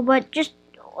don't know, but just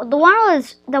the one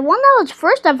that was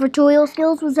first up for two-wheel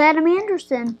skills was Adam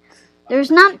Anderson.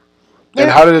 There's not. And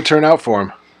how did it turn out for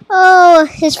him? Oh,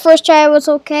 his first try was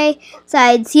okay.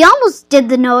 Besides, he almost did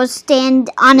the nose stand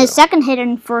on his second hit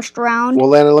in first round. Well,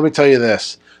 Landon, let me tell you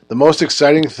this. The most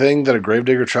exciting thing that a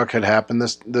Gravedigger truck had happened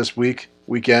this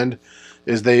weekend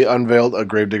is they unveiled a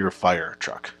Gravedigger fire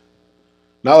truck.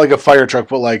 Not like a fire truck,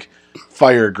 but like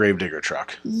fire Gravedigger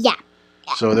truck. Yeah.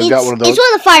 So they've got one of those. It's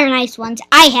one of the fire nice ones.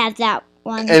 I have that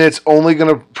one. And it's only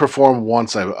going to perform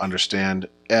once, I understand,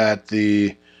 at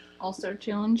the All-Star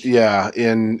Challenge? Yeah,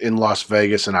 in Las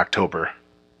Vegas in October.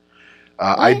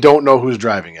 I don't know who's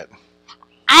driving it.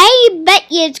 I bet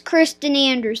you it's Kristen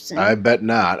Anderson. I bet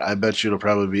not. I bet you it'll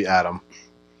probably be Adam.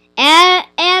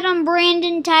 Adam,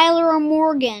 Brandon, Tyler, or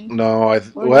Morgan. No,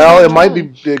 it might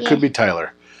be. It could be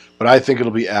Tyler, but I think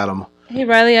it'll be Adam. Hey,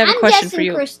 Riley, I have a question for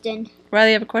you. Kristen. Riley,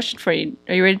 I have a question for you.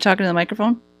 Are you ready to talk into the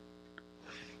microphone?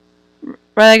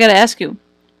 Riley, I gotta ask you.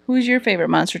 Who's your favorite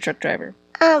monster truck driver?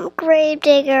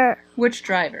 Gravedigger. Which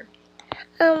driver?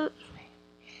 Charlie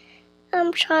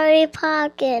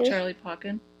Poggin. Charlie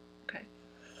Poggin? Okay.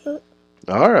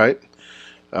 All right.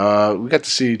 We got to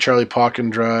see Charlie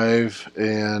Poggin drive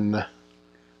in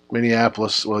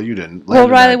Minneapolis. Well, you didn't. Well,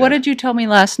 Riley, what did you tell me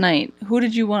last night? Who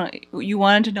did you want? You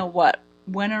wanted to know what?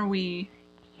 When are we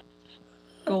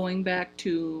going back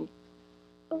to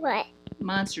What?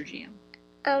 Monster Jam?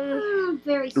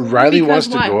 Very soon. Riley wants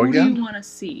to why? go Who again? do you want to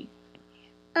see?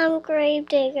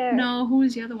 Gravedigger. No, who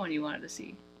is the other one you wanted to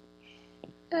see?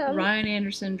 Um, Ryan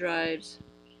Anderson drives.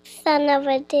 Son of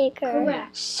a digger.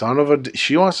 Correct.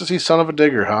 She wants to see Son of a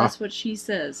Digger, huh? That's what she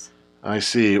says. I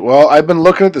see. Well, I've been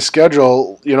looking at the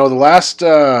schedule. You know,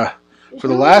 Landon,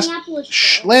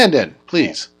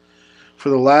 please. For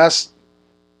the last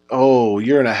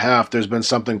year and a half, there's been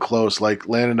something close. Like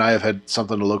Landon and I have had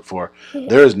something to look for.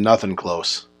 There is nothing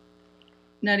close.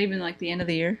 Not even like the end of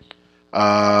the year?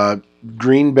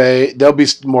 Green Bay, there'll be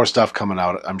more stuff coming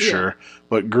out, I'm sure.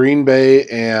 But Green Bay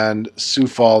and Sioux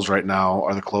Falls right now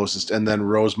are the closest, and then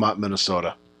Rosemont,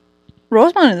 Minnesota.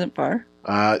 Rosemont isn't far.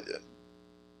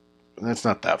 That's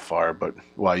not that far, but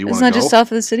why you want to go? Isn't that just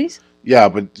south of the cities? Yeah,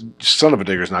 but Son of a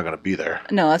Digger's not going to be there.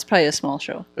 No, that's probably a small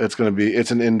show. It's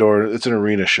an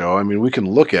arena show. I mean, we can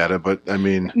look at it, but I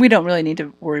mean, we don't really need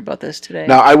to worry about this today.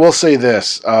 Now, I will say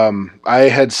this. I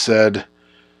had said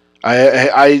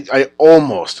I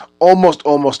almost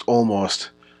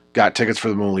got tickets for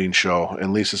the Moline show,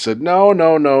 and Lisa said, no,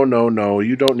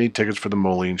 you don't need tickets for the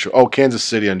Moline show. Oh, Kansas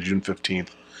City on June 15th,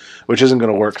 which isn't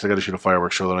going to work because I got to shoot a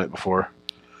fireworks show the night before.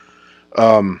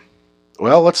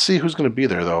 Well, let's see who's going to be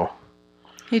there, though.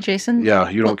 Hey, Jason. Yeah,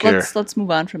 you don't care. Let's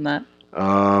move on from that.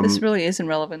 This really isn't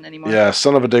relevant anymore. Yeah,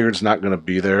 Son of a Digger's not going to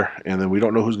be there, and then we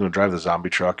don't know who's going to drive the zombie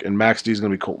truck, and Max D is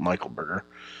going to be Colton Eichelberger.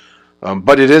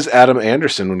 But it is Adam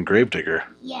Anderson and Gravedigger.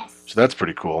 Yes. So that's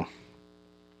pretty cool.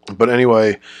 But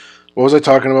anyway, what was I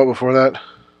talking about before that?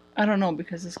 I don't know,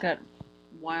 because this got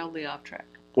wildly off track.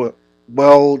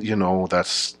 Well, you know,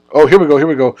 that's... Oh, here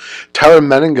we go. Tyler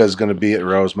Meninga is going to be at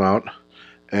Rosemount.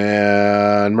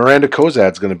 And Miranda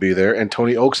Kozad's going to be there. And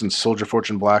Tony Oakson's Soldier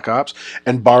Fortune Black Ops.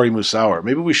 And Bari Musauer.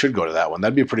 Maybe we should go to that one.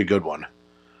 That'd be a pretty good one.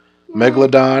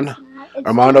 Megalodon,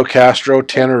 Armando Castro,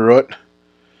 Tanner Root.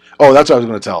 Oh, that's what I was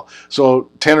going to tell. So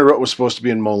Tanner Root was supposed to be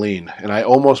in Moline. And I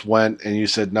almost went, and you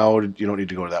said, no, you don't need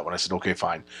to go to that one. I said, okay,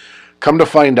 fine. Come to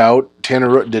find out, Tanner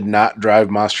Root did not drive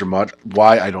Monster Mud.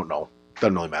 Why? I don't know.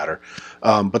 Doesn't really matter.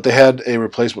 But they had a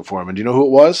replacement for him. And do you know who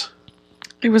it was?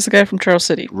 It was the guy from Charles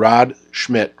City. Rod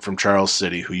Schmidt from Charles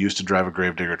City, who used to drive a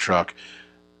Gravedigger truck,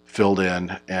 filled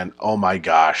in. And oh my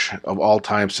gosh, of all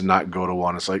times to not go to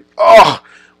one, it's like, oh,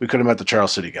 we could have met the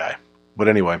Charles City guy. But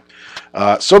anyway,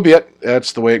 so be it.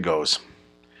 That's the way it goes.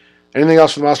 Anything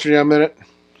else for the Monster Jam Minute?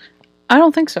 I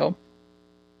don't think so.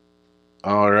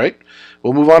 All right.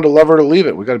 We'll move on to Love It or Leave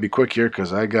It. We got to be quick here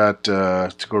because I got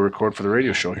to go record for the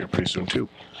radio show here pretty soon, too.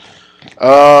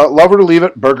 Love It or Leave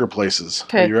It, burger places.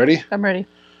 Okay. Are you ready? I'm ready.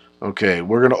 Okay.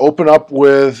 We're going to open up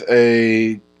with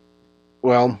it's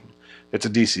a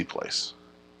DC place.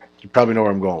 You probably know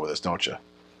where I'm going with this, don't you?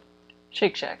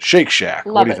 Shake Shack. Shake Shack.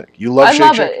 Love what do you it. think? You love Shake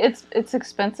Shack? I love it. It's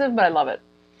expensive, but I love it.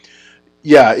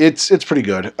 Yeah, it's pretty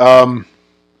good. I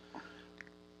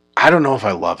don't know if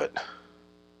I love it.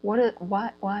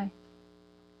 Why?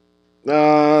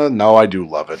 No, I do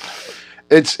love it.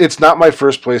 It's not my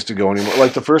first place to go anymore.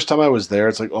 Like the first time I was there,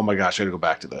 it's like, oh my gosh, I got to go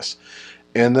back to this.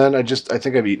 And then I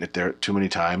think I've eaten it there too many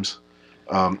times.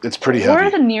 It's pretty heavy. Where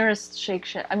are the nearest Shake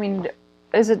Shack? I mean,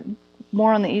 is it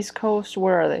more on the East Coast?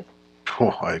 Where are they? Oh,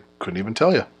 I couldn't even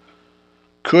tell you.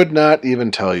 Could not even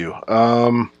tell you.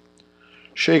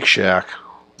 Shake Shack.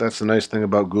 That's the nice thing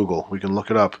about Google. We can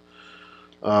look it up.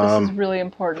 This is really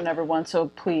important, everyone. So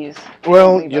please.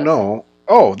 Well, don't leave us. know.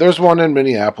 Oh, there's one in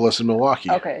Minneapolis and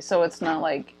Milwaukee. Okay, so it's not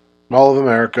like. Mall of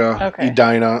America, Okay.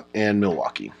 Edina, and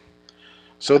Milwaukee.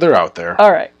 So they're out there.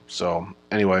 All right. So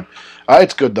anyway,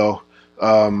 it's good though.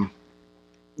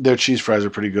 Their cheese fries are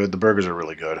pretty good. The burgers are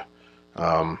really good.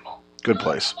 Good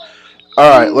place. All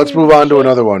right, let's move on to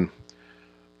another one.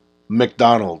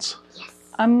 McDonald's.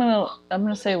 I'm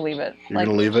gonna say leave it. You're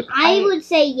gonna leave it? I would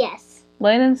say yes.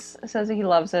 Landon says he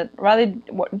loves it. Riley,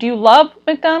 do you love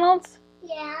McDonald's?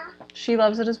 Yeah. She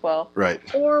loves it as well. Right.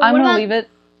 Or I'm what gonna about- leave it.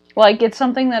 Like it's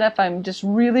something that if I'm just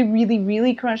really, really,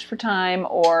 really crunched for time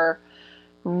or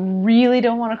really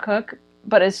don't want to cook,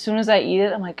 but as soon as I eat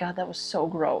it, I'm like, God, that was so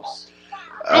gross.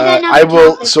 I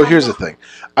will. So here's the thing.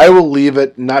 I will leave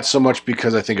it not so much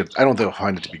because I think I don't think I'll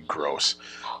find it to be gross.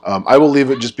 I will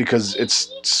leave it just because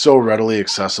it's so readily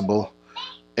accessible,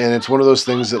 and it's one of those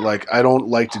things that like I don't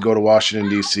like to go to Washington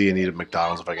D.C. and eat at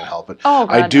McDonald's if I can help it. Oh,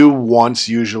 God, I do once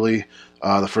usually.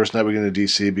 The first night we get to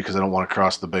D.C. because I don't want to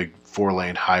cross the big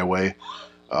 4-lane highway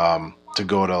to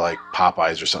go to like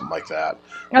Popeyes or something like that.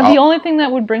 Now, the only thing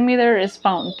that would bring me there is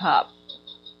Fountain Pop.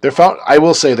 I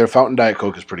will say their Fountain Diet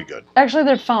Coke is pretty good. Actually,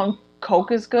 their Fountain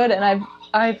Coke is good, and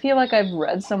I feel like I've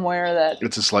read somewhere that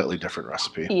It's a slightly different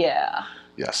recipe. yeah.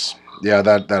 Yes. Yeah,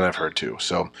 that I've heard too.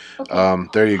 So, Okay.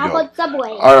 there you How go. about Subway?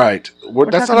 All right.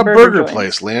 That's talking not a burger burger joints.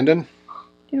 place, Landon.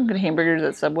 You don't get hamburgers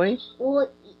at Subway. Well,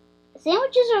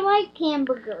 sandwiches are like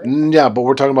hamburgers. Yeah, but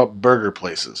we're talking about burger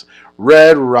places.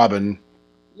 Red Robin.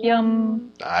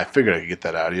 Yum. I figured I could get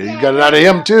that out of you. You got it out of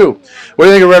him too. What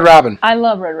do you think of Red Robin? I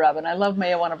love Red Robin. I love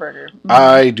mayo on a burger.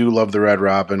 I do love the Red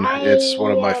Robin. I It's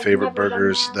one of my have favorite never done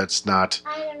burgers. that. That's not.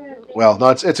 I don't know. Well, no,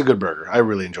 it's a good burger. I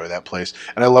really enjoy that place,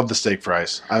 and I love the steak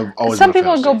fries. I've always Some been a fan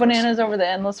people of go steak fries. bananas over the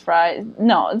endless fries.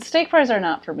 No, steak fries are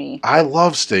not for me. I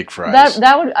love steak fries.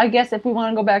 That would, I guess, if we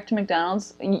want to go back to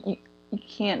McDonald's, you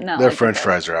can't not. Their like French it.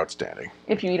 fries are outstanding.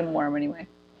 If you eat them warm anyway.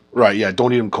 Right? Yeah.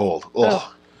 Don't eat them cold. Ugh.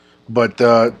 Ugh. But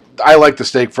I like the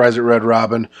steak fries at Red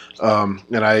Robin, and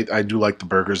I do like the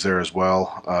burgers there as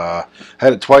well.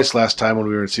 Had it twice last time when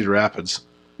we were in Cedar Rapids.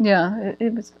 Yeah,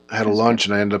 it was. I had a lunch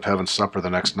and I ended up having supper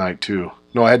the next night too.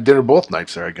 No, I had dinner both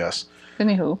nights there, I guess.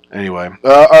 Anywho. Anyway,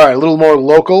 all right, a little more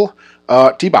local.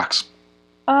 T-Box.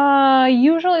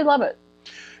 Usually love it.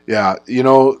 Yeah,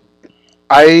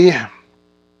 I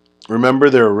remember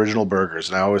their original burgers,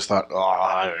 and I always thought,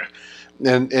 oh,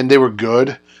 and they were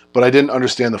good, but I didn't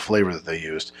understand the flavor that they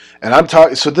used. And I'm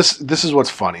talking. So this is what's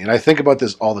funny, and I think about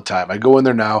this all the time. I go in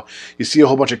there now. You see a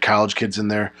whole bunch of college kids in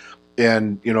there.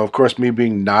 And, of course, me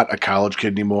being not a college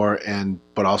kid anymore,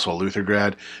 but also a Luther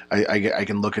grad, I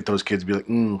can look at those kids and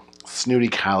be like, snooty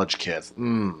college kids,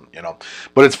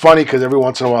 But it's funny because every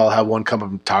once in a while I'll have one come up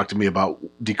and talk to me about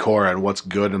decor and what's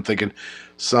good. And I'm thinking,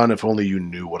 son, if only you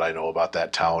knew what I know about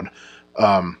that town.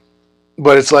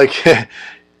 But it's like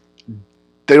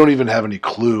they don't even have any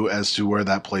clue as to where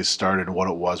that place started and what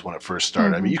it was when it first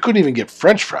started. I mean, you couldn't even get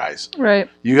French fries. Right.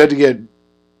 You had to get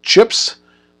chips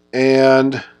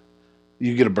and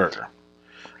you get a burger.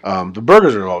 The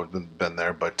burgers have always been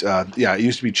there, but yeah, it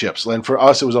used to be chips. And for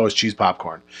us, it was always cheese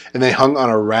popcorn. And they hung on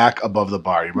a rack above the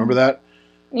bar. You remember that?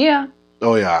 Yeah.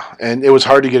 Oh, yeah. And it was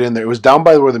hard to get in there. It was down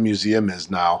by where the museum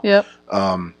is now. Yep.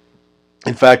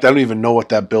 In fact, I don't even know what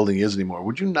that building is anymore.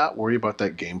 Would you not worry about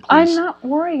that game, please? I'm not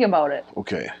worrying about it.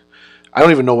 Okay. I don't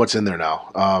even know what's in there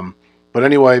now. But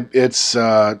anyway, it's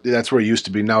that's where it used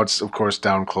to be. Now it's, of course,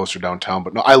 closer downtown.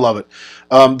 But no, I love it.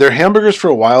 Their hamburgers for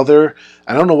a while there,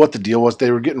 I don't know what the deal was. They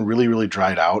were getting really, really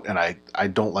dried out, and I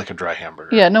don't like a dry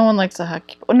hamburger. Yeah, no one likes a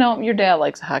hockey. No, your dad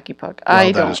likes a hockey puck. Well,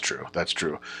 I don't. That is true. That's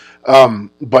true.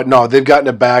 But no, they've gotten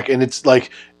it back, and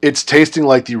it's tasting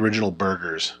like the original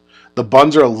burgers. The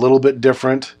buns are a little bit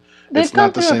different. They've It's gone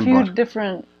not the through same a few bun.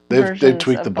 different They've versions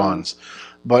tweaked of the buns.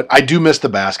 But I do miss the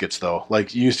baskets, though.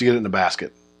 Like, you used to get it in a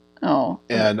basket. Oh.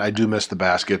 And I do miss the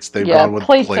baskets. They've Yeah, gone with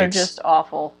plates plates. are just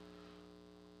awful.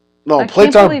 No, I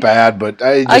plates can't aren't believe- bad, but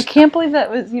I can't believe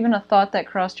that was even a thought that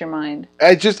crossed your mind.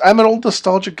 I'm an old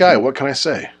nostalgic guy. What can I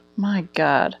say? My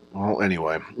God. Well,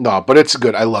 anyway, no, but it's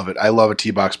good. I love it. I love a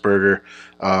T-box burger.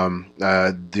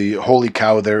 The holy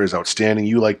cow there is outstanding.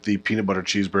 You like the peanut butter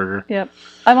cheeseburger, Yep.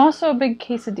 I'm also a big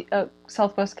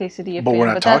Southwest quesadilla But fan. we're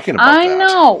not that's- talking about I that.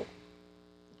 know.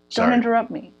 Sorry. Don't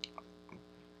interrupt me.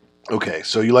 Okay,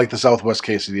 so you like the Southwest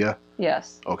quesadilla?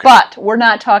 Yes. Okay. But we're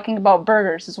not talking about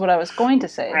burgers, is what I was going to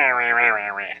say.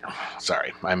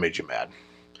 Sorry, I made you mad.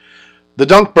 The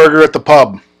Dunk Burger at the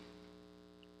pub.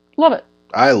 Love it.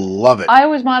 I love it. I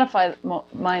always modify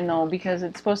mine, though, because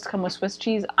it's supposed to come with Swiss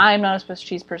cheese. I'm not a Swiss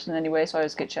cheese person anyway, so I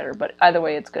always get cheddar. But either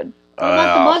way, it's good.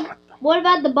 What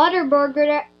about the butter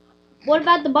burger? What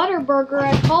about the butter burger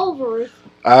at Culver's?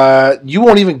 You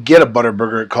won't even get a butter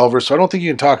burger at Culver's, so I don't think you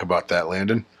can talk about that,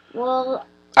 Landon. Well,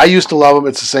 I used to love them.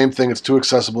 It's the same thing. It's too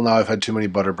accessible now. I've had too many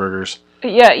butter burgers.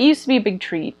 Yeah, it used to be a big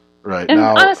treat. Right. And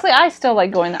now, honestly, I still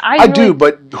like going there. I do,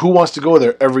 but who wants to go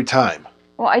there every time?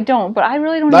 Well, I don't, but I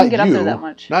really don't Not even get you. up there that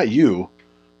much. Not you.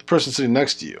 The person sitting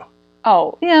next to you.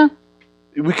 Oh, yeah.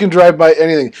 We can drive by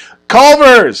anything.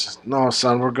 Culver's! No,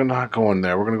 son, we're not going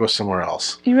there. We're going to go somewhere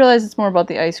else. You realize it's more about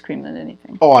the ice cream than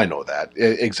anything. Oh, I know that.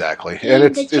 Exactly. and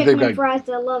it's the chicken and fries.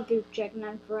 I love the chicken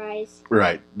and fries.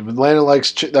 Right. Landon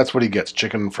likes, that's what he gets,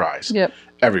 chicken and fries. Yep.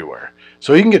 Everywhere.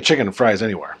 So he can get chicken and fries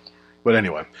anywhere. But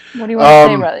anyway. What do you want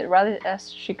to say, Riley? Riley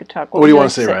asked she could talk. What do you want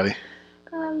to say, Riley?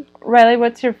 Riley,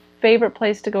 what's your favorite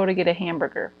place to go to get a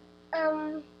hamburger?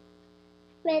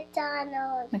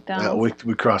 McDonald's. McDonald's.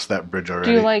 We crossed that bridge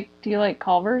already. Do you like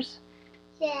Culver's?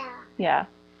 Yeah. Yeah.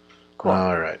 Cool.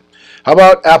 All right. How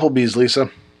about Applebee's, Lisa?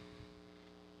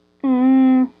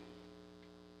 I'm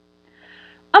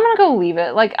gonna go leave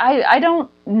it. Like I don't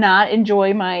not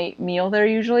enjoy my meal there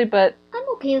usually, but I'm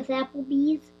okay with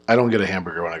Applebee's. I don't get a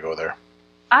hamburger when I go there.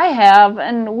 I have,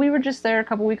 and we were just there a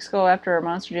couple weeks ago after our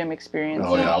Monster Jam experience.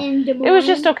 Oh, yeah. It was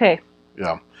just okay.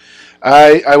 Yeah.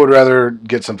 I would rather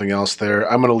get something else there.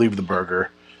 I'm going to leave the burger.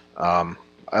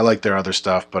 I like their other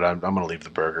stuff, but I'm going to leave the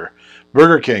burger.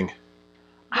 Burger King.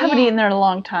 I haven't eaten there in a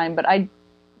long time, but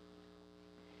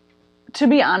to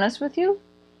be honest with you,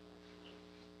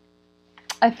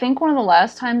 I think one of the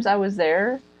last times I was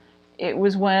there, it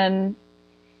was when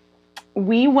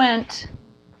we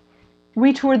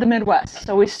toured the Midwest.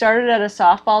 So we started at a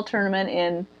softball tournament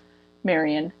in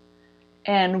Marion,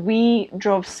 and we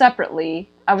drove separately.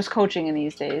 I was coaching in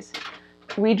these days.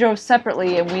 We drove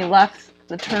separately, and we left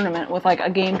the tournament with like a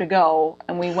game to go,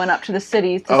 and we went up to the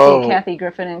cities to see Kathy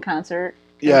Griffin in concert.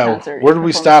 Yeah, where did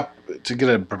we stop to get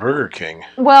a Burger King?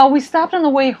 Well, we stopped on the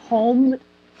way home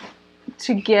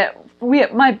to get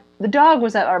the dog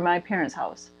was at my parents'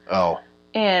 house. Oh.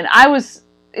 And I was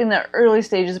in the early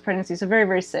stages of pregnancy, so very,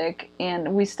 very sick.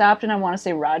 And we stopped in, I want to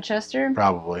say, Rochester.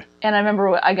 Probably. And I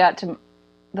remember I got to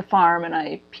the farm and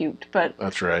I puked.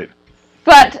 That's right.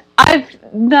 But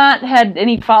I've not had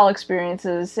any foul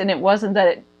experiences, and it wasn't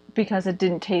because it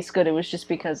didn't taste good. It was just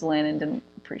because Landon didn't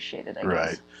appreciate it, I guess.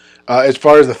 Right. As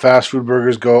far as the fast food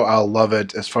burgers go, I'll love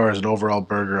it. As far as an overall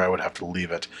burger, I would have to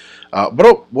leave it.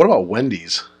 But what about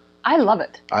Wendy's? I love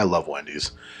it. I love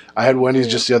Wendy's. I had Wendy's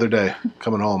just the other day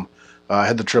coming home. I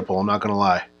had the triple, I'm not going to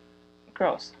lie.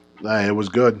 Gross. It was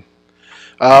good.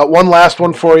 One last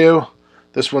one for you.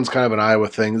 This one's kind of an Iowa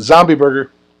thing. Zombie burger.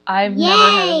 I've never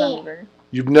had a zombie burger.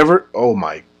 You've never? Oh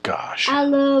my gosh. I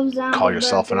love zombie Call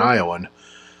yourself burger. an Iowan.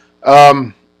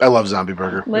 I love zombie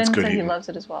burger. Lynn it's good said eating. he loves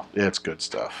it as well. Yeah, it's good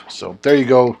stuff. So there you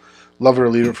go. Love it or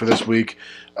leave it for this week.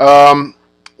 We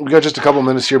got just a couple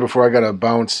minutes here before I got to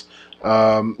bounce.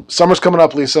 Summer's coming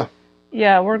up, Lisa.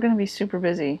 Yeah, we're going to be super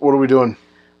busy. What are we doing?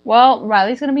 Well,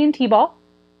 Riley's going to be in T-ball.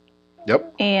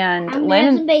 Yep. And I'm gonna have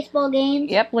Landon. some baseball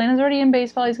games. Yep, Landon's already in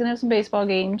baseball. He's going to have some baseball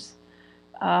games.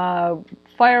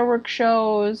 Fireworks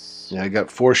shows. Yeah, I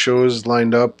got 4 shows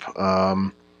lined up.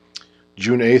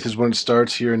 June 8th is when it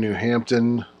starts here in New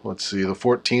Hampton. Let's see, the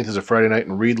 14th is a Friday night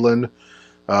in Reedland.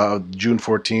 June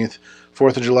 14th.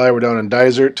 4th of July, we're down in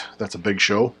Dysart. That's a big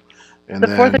show. And The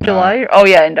 4th of July? Oh,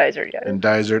 yeah, in Dysart, yeah. In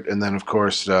Dysart. And then, of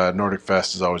course, Nordic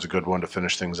Fest is always a good one to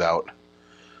finish things out.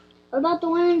 What about the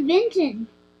one in Vinton?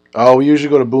 Oh, we usually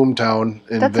go to Boomtown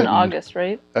in That's Vinton. in August,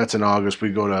 right? That's in August.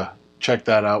 We go to check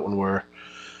that out when we're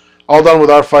all done with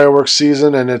our fireworks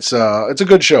season, and it's a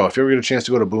good show. If you ever get a chance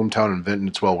to go to Boomtown in Vinton,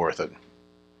 it's well worth it.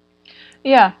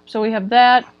 Yeah, so we have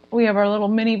that. We have our little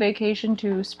mini vacation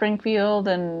to Springfield,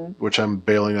 and Which I'm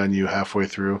bailing on you halfway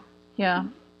through. yeah.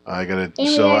 I gotta. And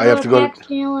So we I have to go.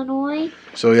 Paxton, Illinois.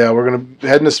 So yeah, we're gonna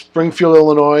head into Springfield,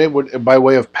 Illinois, by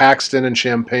way of Paxton and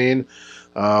Champaign.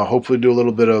 Hopefully, do a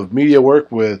little bit of media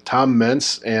work with Tom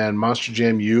Mentz and Monster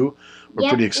Jam U. We're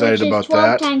pretty excited about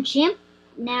that. 12-time champ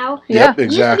now. Yep, Yeah.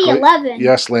 exactly. Used to be 11.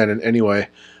 Yes, Landon. Anyway,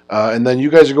 and then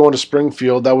you guys are going to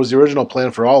Springfield. That was the original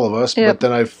plan for all of us, Yep. but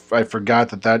then I forgot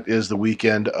that is the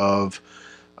weekend of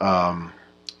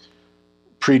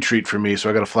pre-treat for me, so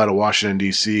I got to fly to Washington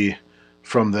D.C.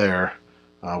 from there,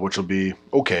 which will be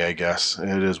okay, I guess.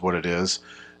 It is what it is.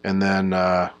 and then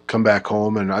come back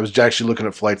home. And I was actually looking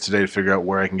at flights today to figure out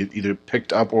where I can get either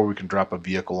picked up or we can drop a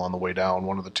vehicle on the way down,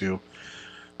 one of the two.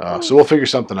 So we'll figure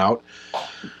something out.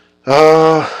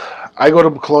 I go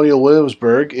to Colonial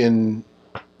Williamsburg in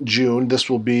June. This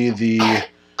will be the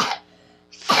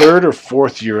third or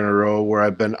fourth year in a row where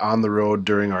I've been on the road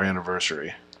during our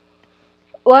anniversary.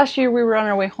 Last year we were on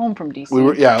our way home from DC.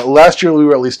 Last year we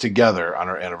were at least together on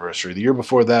our anniversary. The year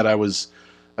before that I was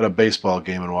at a baseball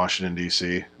game in Washington,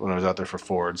 D.C. when I was out there for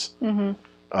Ford's.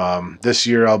 Mm-hmm. This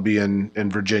year I'll be in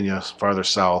Virginia, farther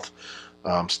south,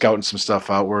 scouting some stuff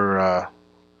out. We're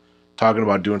talking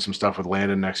about doing some stuff with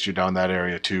Landon next year down that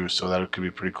area too, so that could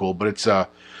be pretty cool. But it's a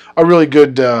really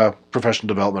good professional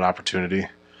development opportunity.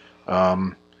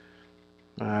 I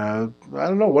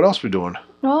don't know. What else we doing?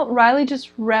 Well, Riley just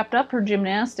wrapped up her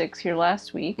gymnastics here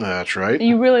last week. That's right.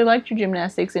 You really liked your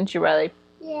gymnastics, didn't you, Riley?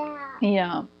 Yeah.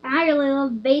 Yeah. I really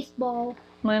love baseball.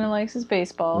 Landon likes his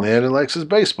baseball. Landon likes his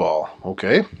baseball.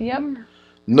 Okay. Yep.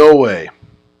 No way.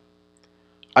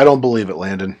 I don't believe it,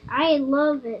 Landon. I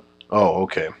love it. Oh,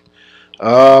 okay.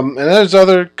 And there's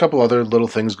a couple other little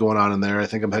things going on in there. I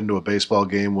think I'm heading to a baseball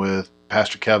game with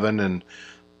Pastor Kevin and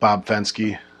Bob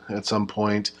Fensky at some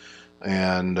point.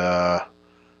 And,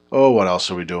 what else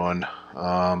are we doing?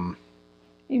 You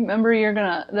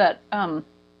remember that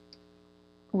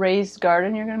raised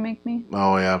garden you're gonna make me?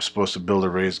 Oh, yeah, I'm supposed to build a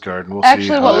raised garden. We'll Actually,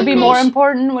 see how what that would be goes. more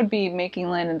important would be making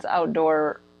Landon's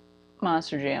outdoor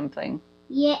Monster Jam thing.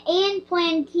 Yeah, and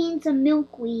planting some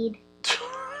milkweed.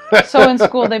 So in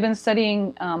school, they've been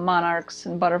studying monarchs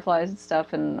and butterflies and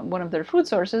stuff, and one of their food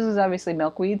sources is obviously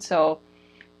milkweed. So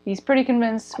he's pretty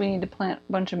convinced we need to plant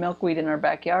a bunch of milkweed in our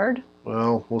backyard.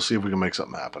 Well, we'll see if we can make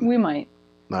something happen. We might.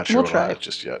 Not sure We'll what try. that is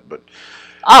just yet, but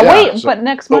But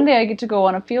next Monday I get to go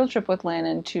on a field trip with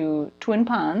Landon to Twin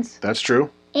Ponds. That's true.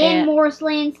 And Morse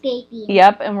Landscaping.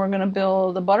 Yep, and we're going to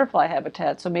build a butterfly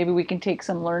habitat. So maybe we can take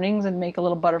some learnings and make a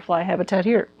little butterfly habitat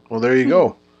here. Well, there you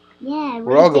go. Yeah,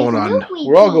 We're all going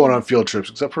on field trips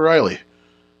except for Riley.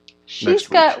 She's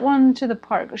got one to the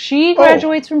park. She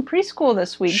graduates from preschool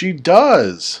this week. She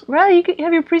does. Riley, you could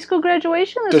have your preschool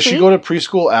graduation this week. Does she go to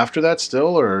preschool after that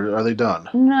still, or are they done?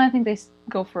 No, I think they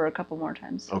go for a couple more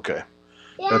times. Okay.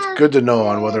 That's good to know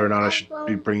on whether or not I should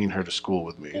be bringing her to school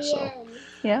with me. So,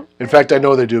 yeah. In fact, I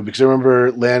know they do because I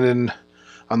remember Landon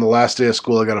on the last day of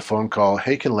school. I got a phone call.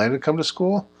 Hey, can Landon come to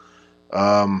school?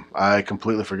 I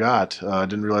completely forgot. I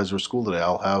didn't realize there was school today.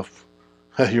 I'll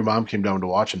have your mom came down to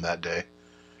watch him that day,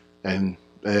 and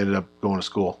I ended up going to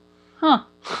school. Huh.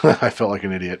 I felt like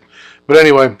an idiot, but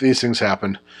anyway, these things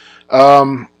happen.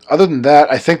 Other than that,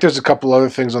 I think there's a couple other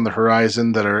things on the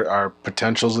horizon that are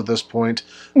potentials at this point.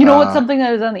 You know what's something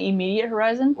that is on the immediate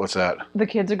horizon? What's that? The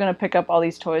kids are going to pick up all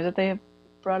these toys that they have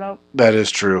brought out. That is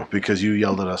true, because you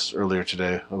yelled at us earlier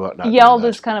today about not Yelled doing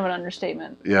is kind of an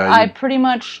understatement. Yeah, I pretty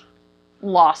much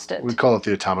lost it. We call it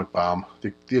the atomic bomb,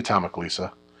 the atomic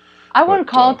Lisa. I wouldn't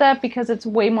call it that because it's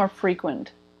way more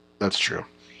frequent. That's true.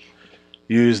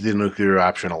 You use the nuclear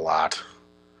option a lot.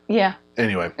 Yeah.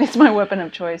 Anyway. It's my weapon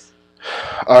of choice.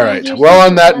 All right. Well,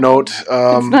 on that note,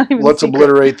 let's secret.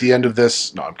 obliterate the end of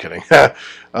this. No, I'm kidding.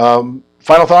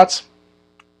 Final thoughts?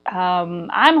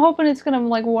 I'm hoping it's going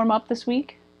to warm up this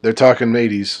week. They're talking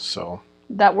 80s, so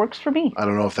that works for me. I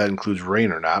don't know if that includes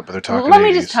rain or not, but they're talking 80s. Let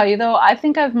me just tell you, though, I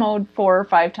think I've mowed 4 or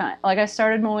 5 times. I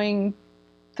started mowing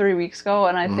 3 weeks ago,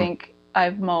 and I think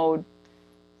I've mowed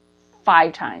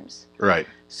 5 times. Right.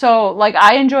 So,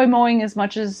 I enjoy mowing as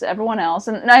much as everyone else,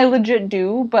 and I legit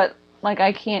do, but,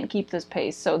 I can't keep this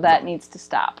pace, so that needs to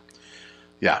stop.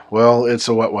 Yeah, well, it's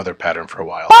a wet weather pattern for a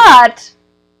while. But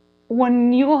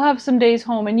when you will have some days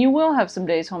home, and you will have some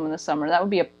days home in the summer, that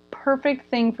would be a perfect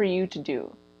thing for you to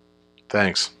do.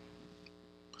 Thanks.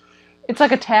 It's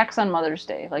like a tax on Mother's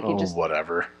Day. You just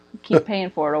whatever. keep paying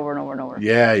for it over and over and over.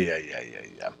 Yeah.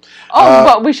 Oh,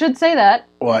 but we should say that.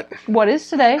 What? What is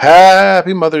today?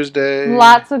 Happy Mother's Day.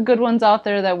 Lots of good ones out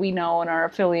there that we know and are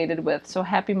affiliated with. So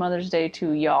happy Mother's Day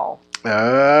to y'all.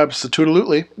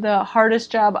 Absolutely. The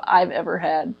hardest job I've ever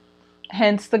had.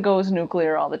 Hence the goes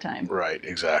nuclear all the time. Right,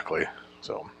 exactly.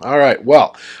 So, all right.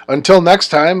 Well, until next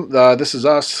time, this is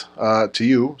us to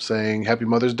you saying Happy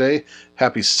Mother's Day,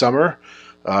 Happy Summer.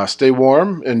 Stay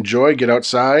warm, enjoy, get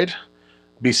outside,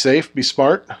 be safe, be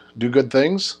smart, do good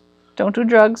things. Don't do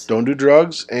drugs. Don't do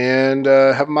drugs, and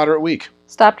have a moderate week.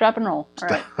 Stop, drop, and roll. All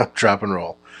right. Stop, drop, and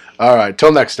roll. All right.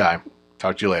 Till next time.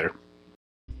 Talk to you later.